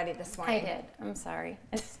out already this morning. I did. I'm sorry.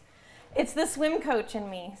 It's the swim coach in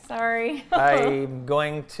me. Sorry. I'm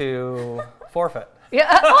going to forfeit. Yeah.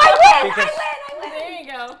 Oh, I win! Because I win! There you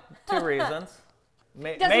go. 2 reasons.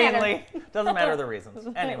 Doesn't Mainly, matter. doesn't matter the reasons.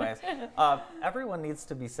 Anyways, everyone needs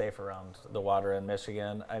to be safe around the water in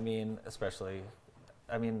Michigan. I mean, especially,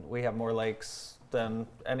 we have more lakes than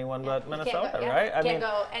anyone but Minnesota, right? Can't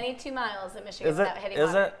go any 2 miles in Michigan without hitting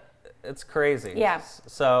water. It's crazy. Yeah.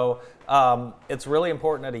 So it's really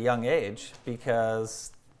important at a young age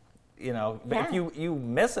because, if you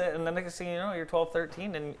miss it and then next thing you know, you're 12,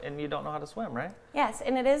 13 and you don't know how to swim, right? Yes,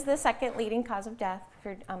 and it is the second leading cause of death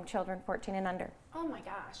for children 14 and under. Oh my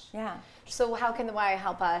gosh. Yeah. So how can the Y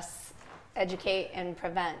help us educate and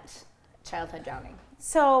prevent childhood drowning?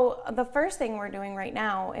 So the first thing we're doing right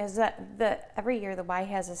now is that every year the Y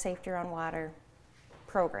has a Safety Around Water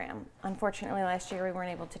program. Unfortunately, last year we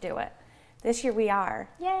weren't able to do it. This year we are.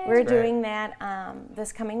 Yay. We're doing that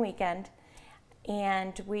this coming weekend.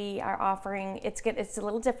 And we are offering, it's a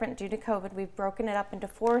little different due to COVID. We've broken it up into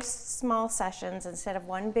 4 small sessions instead of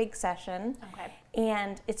 1 big session. Okay.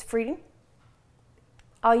 And it's free.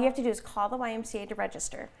 All you have to do is call the YMCA to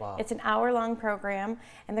register. Wow. It's an hour-long program,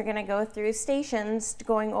 and they're going to go through stations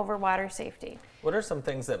going over water safety. What are some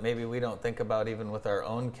things that maybe we don't think about even with our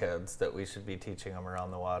own kids that we should be teaching them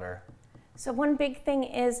around the water? So one big thing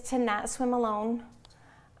is to not swim alone,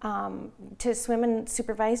 to swim in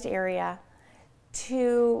supervised area,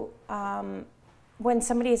 to when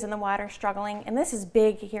somebody is in the water struggling, and this is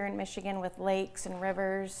big here in Michigan with lakes and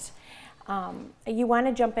rivers, you want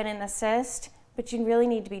to jump in and assist, but you really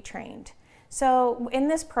need to be trained. So in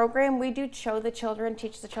this program, we do show the children,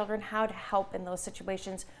 teach the children how to help in those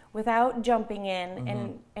situations without jumping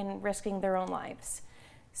in and risking their own lives.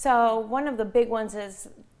 So one of the big ones is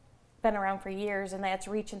been around for years, and that's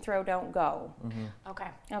reach and throw, don't go. Okay.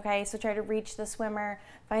 Okay, so try to reach the swimmer,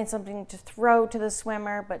 find something to throw to the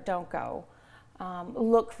swimmer, but don't go.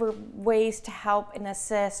 Look for ways to help and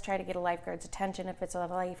assist. Try to get a lifeguard's attention if it's a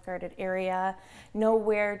lifeguarded area. Know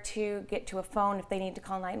where to get to a phone if they need to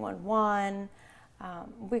call 911.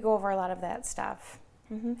 We go over a lot of that stuff.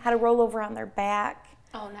 How to roll over on their back.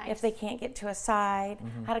 Oh, nice. If they can't get to a side.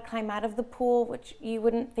 How to climb out of the pool, which you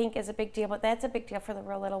wouldn't think is a big deal, but that's a big deal for the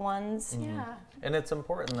real little ones. Yeah. And it's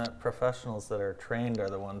important that professionals that are trained are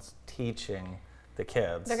the ones teaching the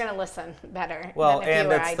kids. They're going to listen better. Well, than if and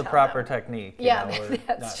you or it's I the tell proper them. technique. Yeah, We're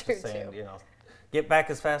that's not true just saying, too. Get back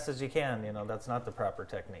as fast as you can. That's not the proper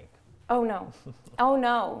technique. Oh no. Oh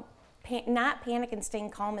no. Not panic and staying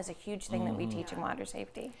calm is a huge thing that we teach in water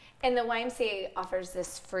safety. And the YMCA offers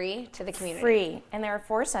this free to the community. Free, and there are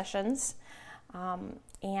 4 sessions,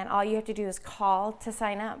 and all you have to do is call to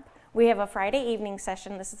sign up. We have a Friday evening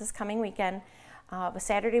session, this is this coming weekend, a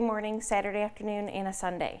Saturday morning, Saturday afternoon, and a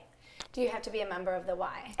Sunday. Do you have to be a member of the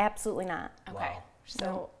Y? Absolutely not. Okay. Wow.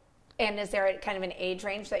 So, and is there kind of an age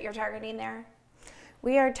range that you're targeting there?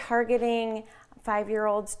 We are targeting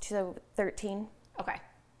 5-year-olds to 13. Okay.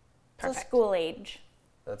 So Perfect. school age.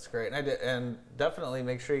 That's great. And definitely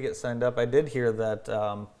make sure you get signed up. I did hear that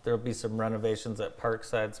there'll be some renovations at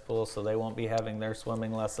Parkside's pool, so they won't be having their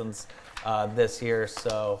swimming lessons this year.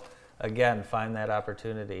 So again, find that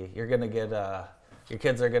opportunity. You're going to get your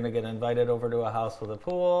kids are going to get invited over to a house with a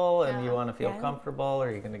pool, and you want to feel comfortable, or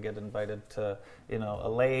you're going to get invited to a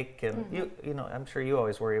lake, and I'm sure you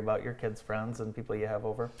always worry about your kids' friends and people you have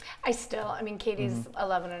over. I mean, Katie's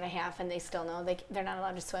 11 and a half, and they still know they're not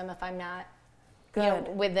allowed to swim if I'm not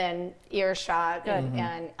within earshot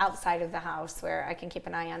and outside of the house where I can keep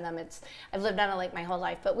an eye on them. I've lived on a lake my whole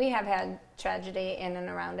life, but we have had tragedy in and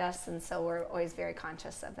around us, and so we're always very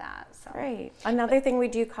conscious of that. So. Right. Another thing we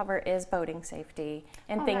do cover is boating safety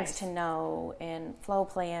and things nice. to know, and flow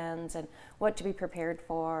plans, and what to be prepared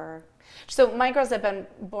for. So my girls have been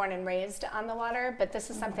born and raised on the water, but this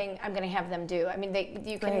is something I'm going to have them do. I mean,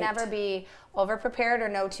 you can never be over-prepared or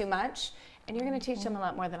know too much. And you're going to teach them a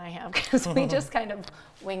lot more than I have, because we just kind of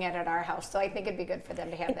wing it at our house. So I think it'd be good for them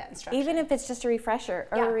to have that instruction. Even if it's just a refresher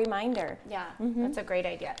or a reminder. Yeah, that's a great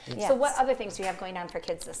idea. Yes. So what other things do you have going on for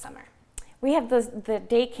kids this summer? We have the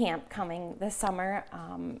day camp coming this summer.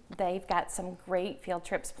 They've got some great field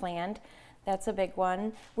trips planned. That's a big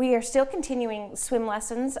one. We are still continuing swim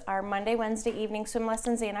lessons, our Monday, Wednesday evening swim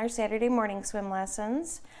lessons and our Saturday morning swim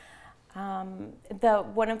lessons.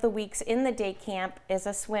 One of the weeks in the day camp is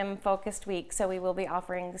a swim focused week, so we will be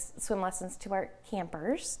offering swim lessons to our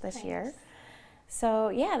campers this year. So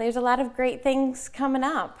yeah, there's a lot of great things coming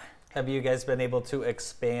up. Have you guys been able to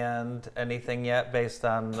expand anything yet based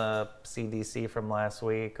on the CDC from last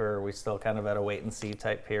week, or are we still kind of at a wait and see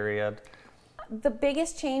type period? The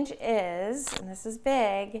biggest change is, and this is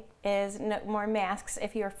big, is no more masks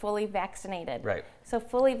if you're fully vaccinated. Right. So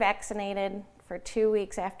fully vaccinated for 2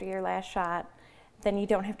 weeks after your last shot, then you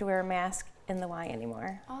don't have to wear a mask in the Y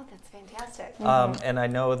anymore. Oh, that's fantastic. And I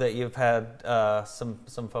know that you've had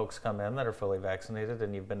some folks come in that are fully vaccinated,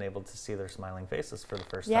 and you've been able to see their smiling faces for the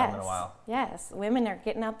first time in a while. Yes, women are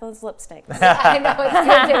getting out those lipsticks. I know, it's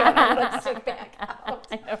good to get the lipstick back out.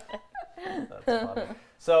 That's funny.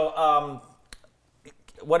 So,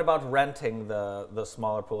 what about renting the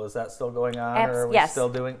smaller pool? Is that still going on, or are we still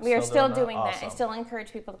doing? We are still doing that. Awesome. I still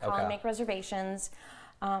encourage people to call and make reservations.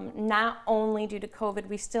 Not only due to COVID,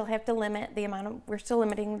 we still have to limit the amount of. We're still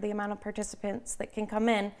limiting the amount of participants that can come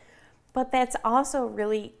in, but that's also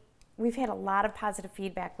really. We've had a lot of positive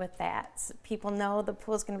feedback with that. So people know the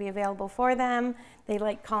pool is going to be available for them. They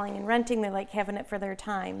like calling and renting. They like having it for their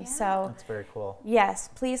time. So that's very cool. Yes,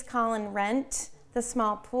 please call and rent the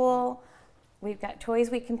small pool. We've got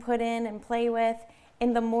toys we can put in and play with.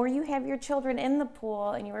 And the more you have your children in the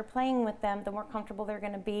pool and you are playing with them, the more comfortable they're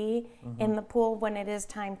going to be in the pool when it is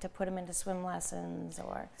time to put them into swim lessons.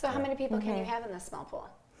 So how many people can you have in the small pool?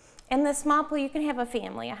 In the small pool, you can have a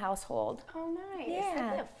family, a household. Oh, nice. Yeah.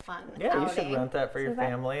 That'd be a fun Yeah, you outing. should rent that for your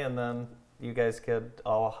family, and then you guys could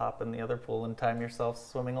all hop in the other pool and time yourselves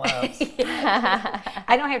swimming laps.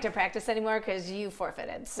 I don't have to practice anymore because you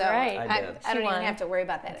forfeited. So Right. I don't even have to worry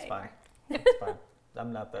about that anymore. Fine. It's fine.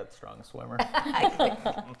 I'm not that strong a swimmer.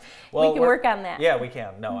 We can work on that. Yeah, we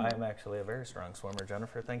can. No, I'm actually a very strong swimmer,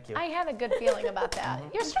 Jennifer. Thank you. I had a good feeling about that.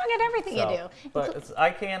 You're strong at everything you do. But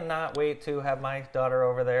I cannot wait to have my daughter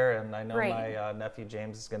over there, and I know Great. my nephew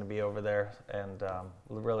James is going to be over there, and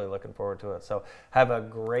really looking forward to it. So have a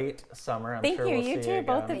great summer. I'm Thank sure you. we'll You see too,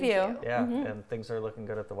 both again. of you. Yeah, and things are looking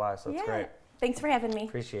good at the Y, so it's great. Thanks for having me.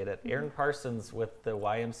 Appreciate it. Erin Parsons with the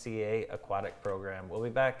YMCA Aquatic Program. We'll be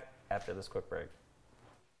back after this quick break.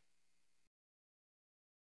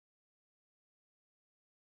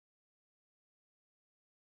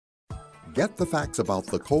 Get the facts about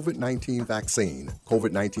the COVID-19 vaccine.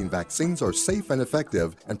 COVID-19 vaccines are safe and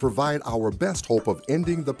effective and provide our best hope of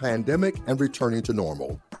ending the pandemic and returning to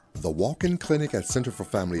normal. The walk-in clinic at Center for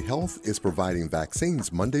Family Health is providing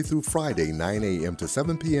vaccines Monday through Friday, 9 a.m. to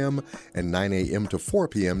 7 p.m. and 9 a.m. to 4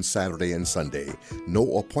 p.m. Saturday and Sunday.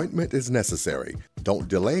 No appointment is necessary. Don't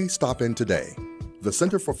delay, stop in today. The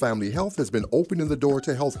Center for Family Health has been opening the door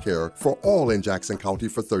to healthcare for all in Jackson County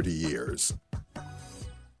for 30 years.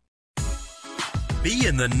 Be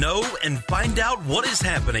in the know and find out what is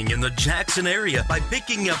happening in the Jackson area by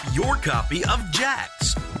picking up your copy of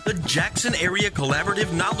JAX. The Jackson Area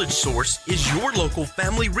Collaborative Knowledge Source is your local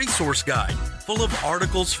family resource guide, full of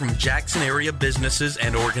articles from Jackson area businesses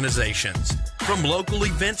and organizations. From local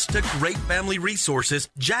events to great family resources,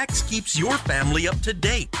 JAX keeps your family up to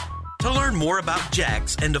date. To learn more about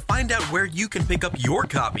JAX and to find out where you can pick up your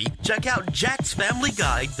copy, check out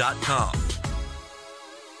jaxfamilyguide.com.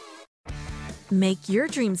 Make your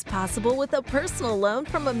dreams possible with a personal loan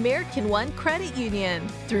from American One Credit Union.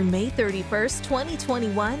 Through May 31st,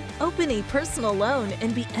 2021, open a personal loan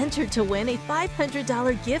and be entered to win a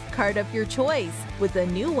 $500 gift card of your choice, with a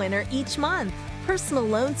new winner each month. Personal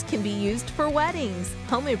loans can be used for weddings,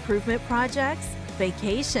 home improvement projects,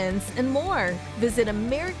 vacations, and more. Visit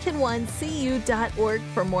AmericanOneCU.org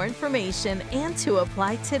for more information and to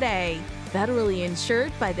apply today. Federally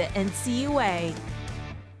insured by the NCUA.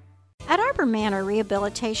 At Arbor Manor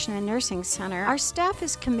Rehabilitation and Nursing Center, our staff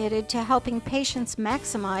is committed to helping patients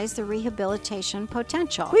maximize their rehabilitation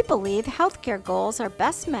potential. We believe healthcare goals are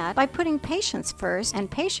best met by putting patients first,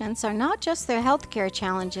 and patients are not just their healthcare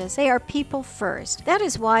challenges, they are people first. That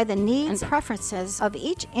is why the needs and preferences of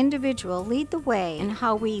each individual lead the way in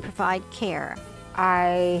how we provide care.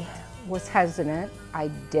 I was hesitant. I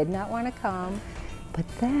did not want to come, but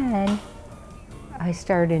then I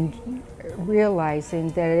started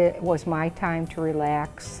realizing that it was my time to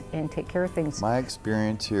relax and take care of things. My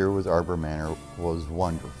experience here with Arbor Manor was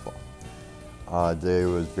wonderful. They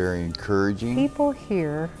was very encouraging. People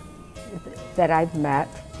here that I've met,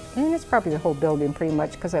 and it's probably the whole building pretty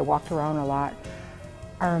much because I walked around a lot,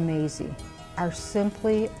 are amazing, are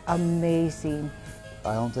simply amazing.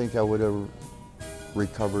 I don't think I would have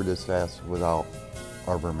recovered as fast without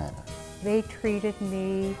Arbor Manor. They treated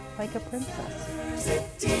me like a princess.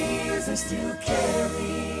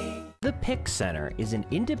 The PIC Center is an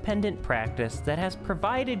independent practice that has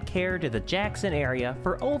provided care to the Jackson area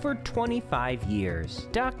for over 25 years.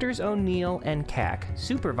 Doctors O'Neill and Cack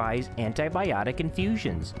supervise antibiotic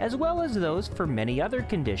infusions, as well as those for many other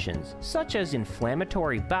conditions, such as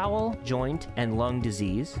inflammatory bowel, joint, and lung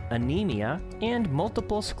disease, anemia, and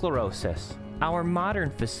multiple sclerosis. Our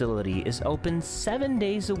modern facility is open 7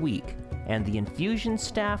 days a week, and the infusion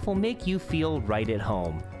staff will make you feel right at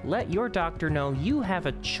home. Let your doctor know you have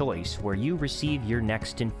a choice where you receive your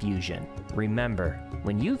next infusion. Remember,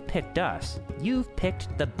 when you've picked us, you've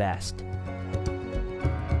picked the best.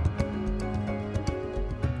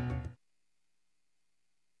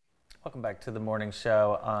 Welcome back to the morning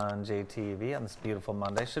show on JTV on this beautiful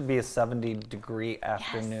Monday. Should be a 70-degree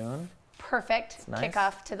afternoon. Perfect nice.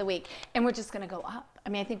 Kickoff to the week. And we're just going to go up. I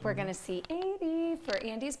mean, I think we're going to see 80 for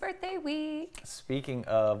Andy's birthday week. Speaking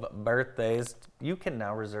of birthdays, you can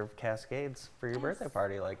now reserve Cascades for your birthday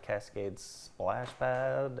party, like Cascades Splash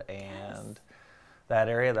Pad and that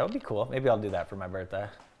area. That would be cool. Maybe I'll do that for my birthday.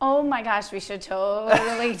 Oh my gosh, we should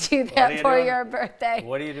totally do that for your birthday.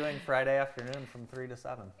 What are you doing Friday afternoon from 3 to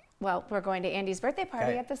 7? Well, we're going to Andy's birthday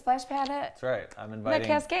party at the Splash Pad at That's right. I'm inviting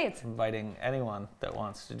Cascades. Inviting anyone that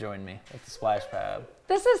wants to join me at the Splash Pad.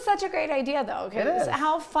 This is such a great idea, though, because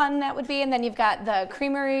how fun that would be. And then you've got the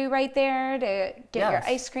creamery right there to get your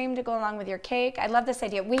ice cream to go along with your cake. I love this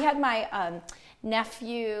idea. We had my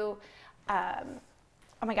nephew,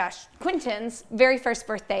 oh my gosh, Quentin's very first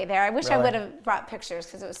birthday there. I wish I would have brought pictures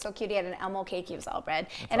because it was so cute. He had an Elmo cake. He was all red.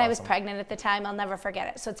 And I was pregnant at the time. I'll never forget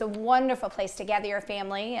it. So it's a wonderful place to gather your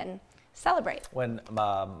family and celebrate. When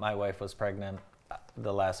my wife was pregnant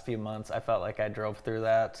the last few months, I felt like I drove through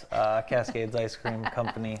that Cascades Ice Cream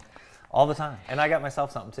Company All the time. And I got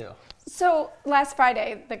myself something too. So last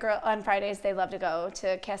Friday, on Fridays, they love to go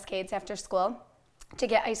to Cascades after school to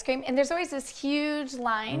get ice cream. And there's always this huge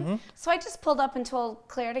line. So I just pulled up and told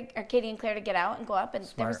Katie and Claire to get out and go up. And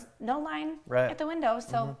there was no line at the window.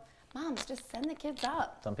 So moms, just send the kids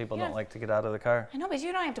up. Some people don't like to get out of the car. I know, but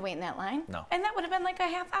you don't have to wait in that line. No. And that would have been like a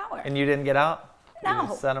half hour. And you didn't get out? No. You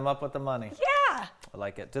just sent them up with the money. Yeah. I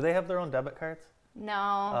like it. Do they have their own debit cards?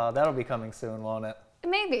 No. That'll be coming soon, won't it?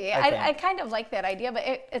 Maybe. I kind of like that idea, but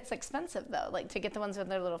it's expensive though, like to get the ones with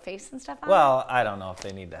their little face and stuff on Well, I don't know if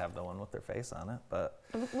they need to have the one with their face on it, but...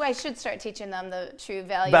 Well, I should start teaching them the true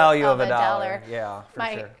value of a dollar. Yeah, for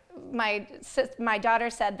sure. My daughter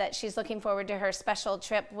said that she's looking forward to her special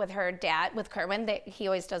trip with her dad, with Kerwin. He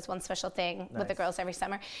always does one special thing with the girls every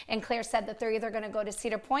summer. And Claire said that they're either going to go to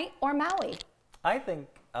Cedar Point or Maui. I think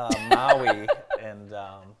Maui and...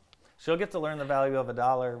 she'll get to learn the value of a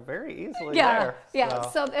dollar very easily there. Yeah,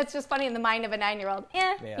 so it's just funny in the mind of a 9-year-old.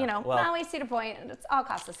 Maui, Cedar Point, it's all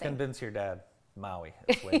costs the same. Convince your dad Maui.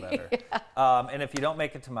 It's way better. And if you don't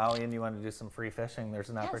make it to Maui and you want to do some free fishing, there's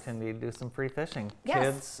an opportunity to do some free fishing.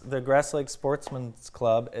 Kids, the Grass Lake Sportsman's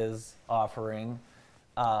Club is offering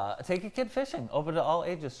Take a Kid Fishing, open to all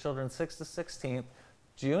ages, children 6 to 16,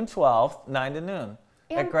 June 12th, 9 to noon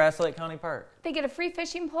at Grass Lake County Park. They get a free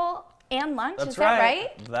fishing pole and lunch, That's is that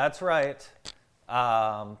right? That's right.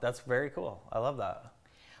 That's very cool. I love that.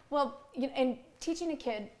 Well, and teaching a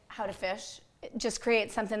kid how to fish just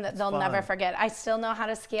creates something that they'll never forget. I still know how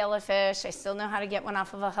to scale a fish. I still know how to get one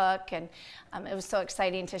off of a hook, and it was so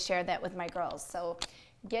exciting to share that with my girls. So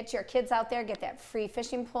get your kids out there, get that free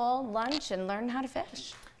fishing pole, lunch, and learn how to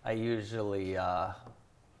fish. I usually,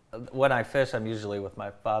 when I fish, I'm usually with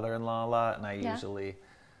my father-in-law a lot, and I usually...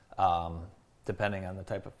 depending on the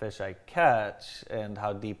type of fish I catch and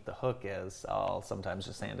how deep the hook is, I'll sometimes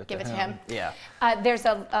just hand it to him. Give it to him? Yeah. There's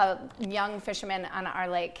a young fisherman on our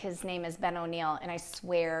lake. His name is Ben O'Neill, and I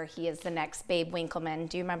swear he is the next Babe Winkleman.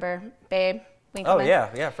 Do you remember Babe Winkleman? Oh,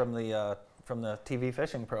 yeah, from the TV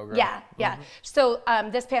fishing program. Yeah. So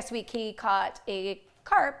this past week, he caught a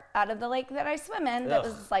carp out of the lake that I swim in that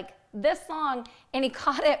was like this long, and he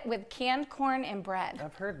caught it with canned corn and bread.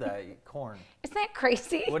 I've heard that, corn. Isn't that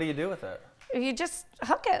crazy? What do you do with it? You just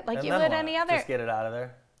hook it like and you would any other. Just get it out of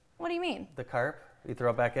there? What do you mean? The carp? You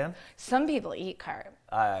throw it back in? Some people eat carp.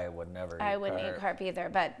 I would never eat carp. I wouldn't eat carp either,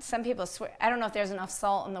 but some people swear. I don't know if there's enough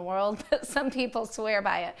salt in the world, but some people swear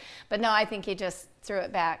by it. But no, I think he just threw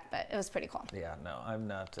it back, but it was pretty cool. Yeah, no, I'm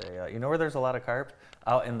not you know where there's a lot of carp?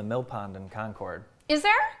 Out in the mill pond in Concord. Is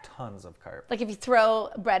there? Tons of carp. Like if you throw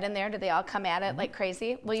bread in there, do they all come at it like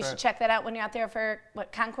crazy? Well, you should check that out when you're out there for,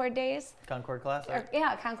 Concord Days? Concord Classic?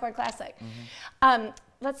 Concord Classic.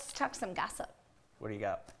 Let's talk some gossip. What do you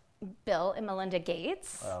got? Bill and Melinda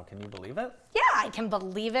Gates. Oh, can you believe it? Yeah, I can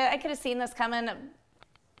believe it. I could have seen this coming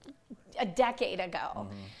a decade ago.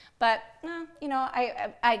 But,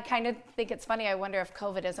 I kind of think it's funny. I wonder if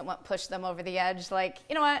COVID isn't what pushed them over the edge. Like,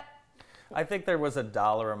 you know what? I think there was a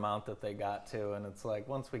dollar amount that they got to, and it's like,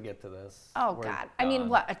 once we get to this, oh God! done. I mean,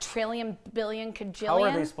 what, a trillion, billion, cajillion? How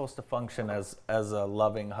are they supposed to function as a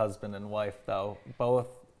loving husband and wife, though? Both,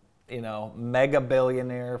 mega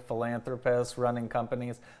billionaire philanthropists running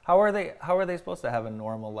companies. How are they supposed to have a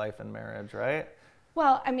normal life in marriage, right?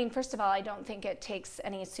 Well, I mean, first of all, I don't think it takes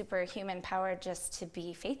any superhuman power just to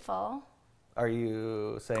be faithful. Are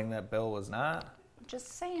you saying that Bill was not?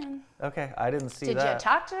 Just saying. Okay, I didn't see that. Did you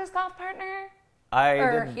talk to his golf partner?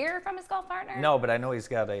 Or hear from his golf partner? No, but I know he's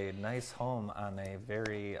got a nice home on a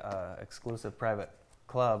very exclusive private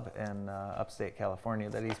club in upstate California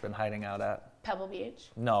that he's been hiding out at. Pebble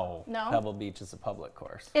Beach? No. No? Pebble Beach is a public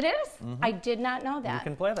course. It is? I did not know that. You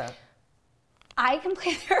can play that. I can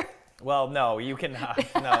play there? Well, no, you cannot.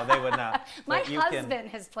 No, they would not. My husband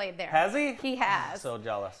has played there. Has he? He has. So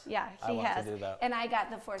jealous. Yeah, he has. I want to do that. And I got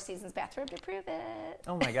the Four Seasons bathrobe to prove it.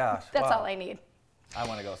 Oh my gosh. That's wow. all I need. I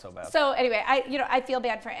want to go so bad. So anyway, I feel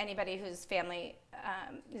bad for anybody whose family,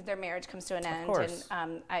 their marriage comes to an end. Of course.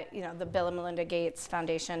 And the Bill and Melinda Gates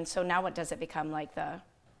Foundation. So now what does it become like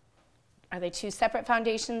are they two separate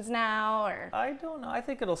foundations now, or? I don't know. I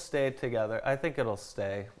think it'll stay together. I think it'll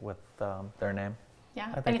stay with their name. Yeah.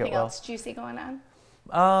 I think Anything else juicy going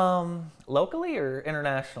on? Locally or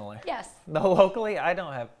internationally? Yes. No, locally, I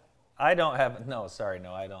don't have, I don't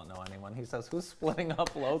know anyone. He says, who's splitting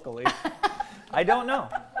up locally? I don't know,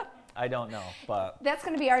 but. That's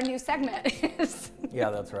going to be our new segment. Yeah,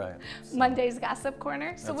 that's right. Monday's Gossip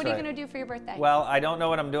Corner. So That's what are you right. going to do for your birthday? Well, I don't know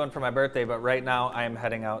what I'm doing for my birthday, but right now I am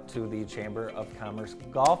heading out to the Chamber of Commerce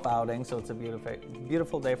golf outing, so it's a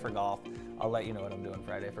beautiful day for golf. I'll let you know what I'm doing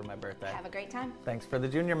Friday for my birthday. Have a great time. Thanks for the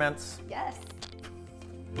Junior Mints. Yes.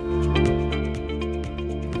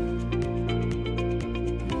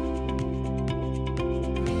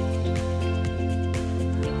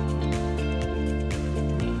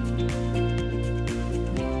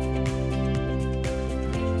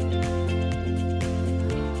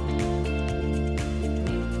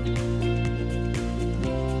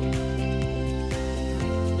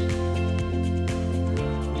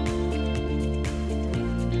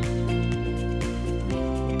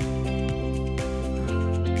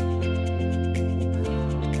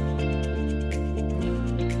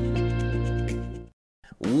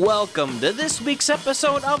 Welcome to this week's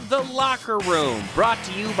episode of The Locker Room, brought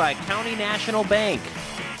to you by County National Bank.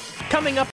 Coming up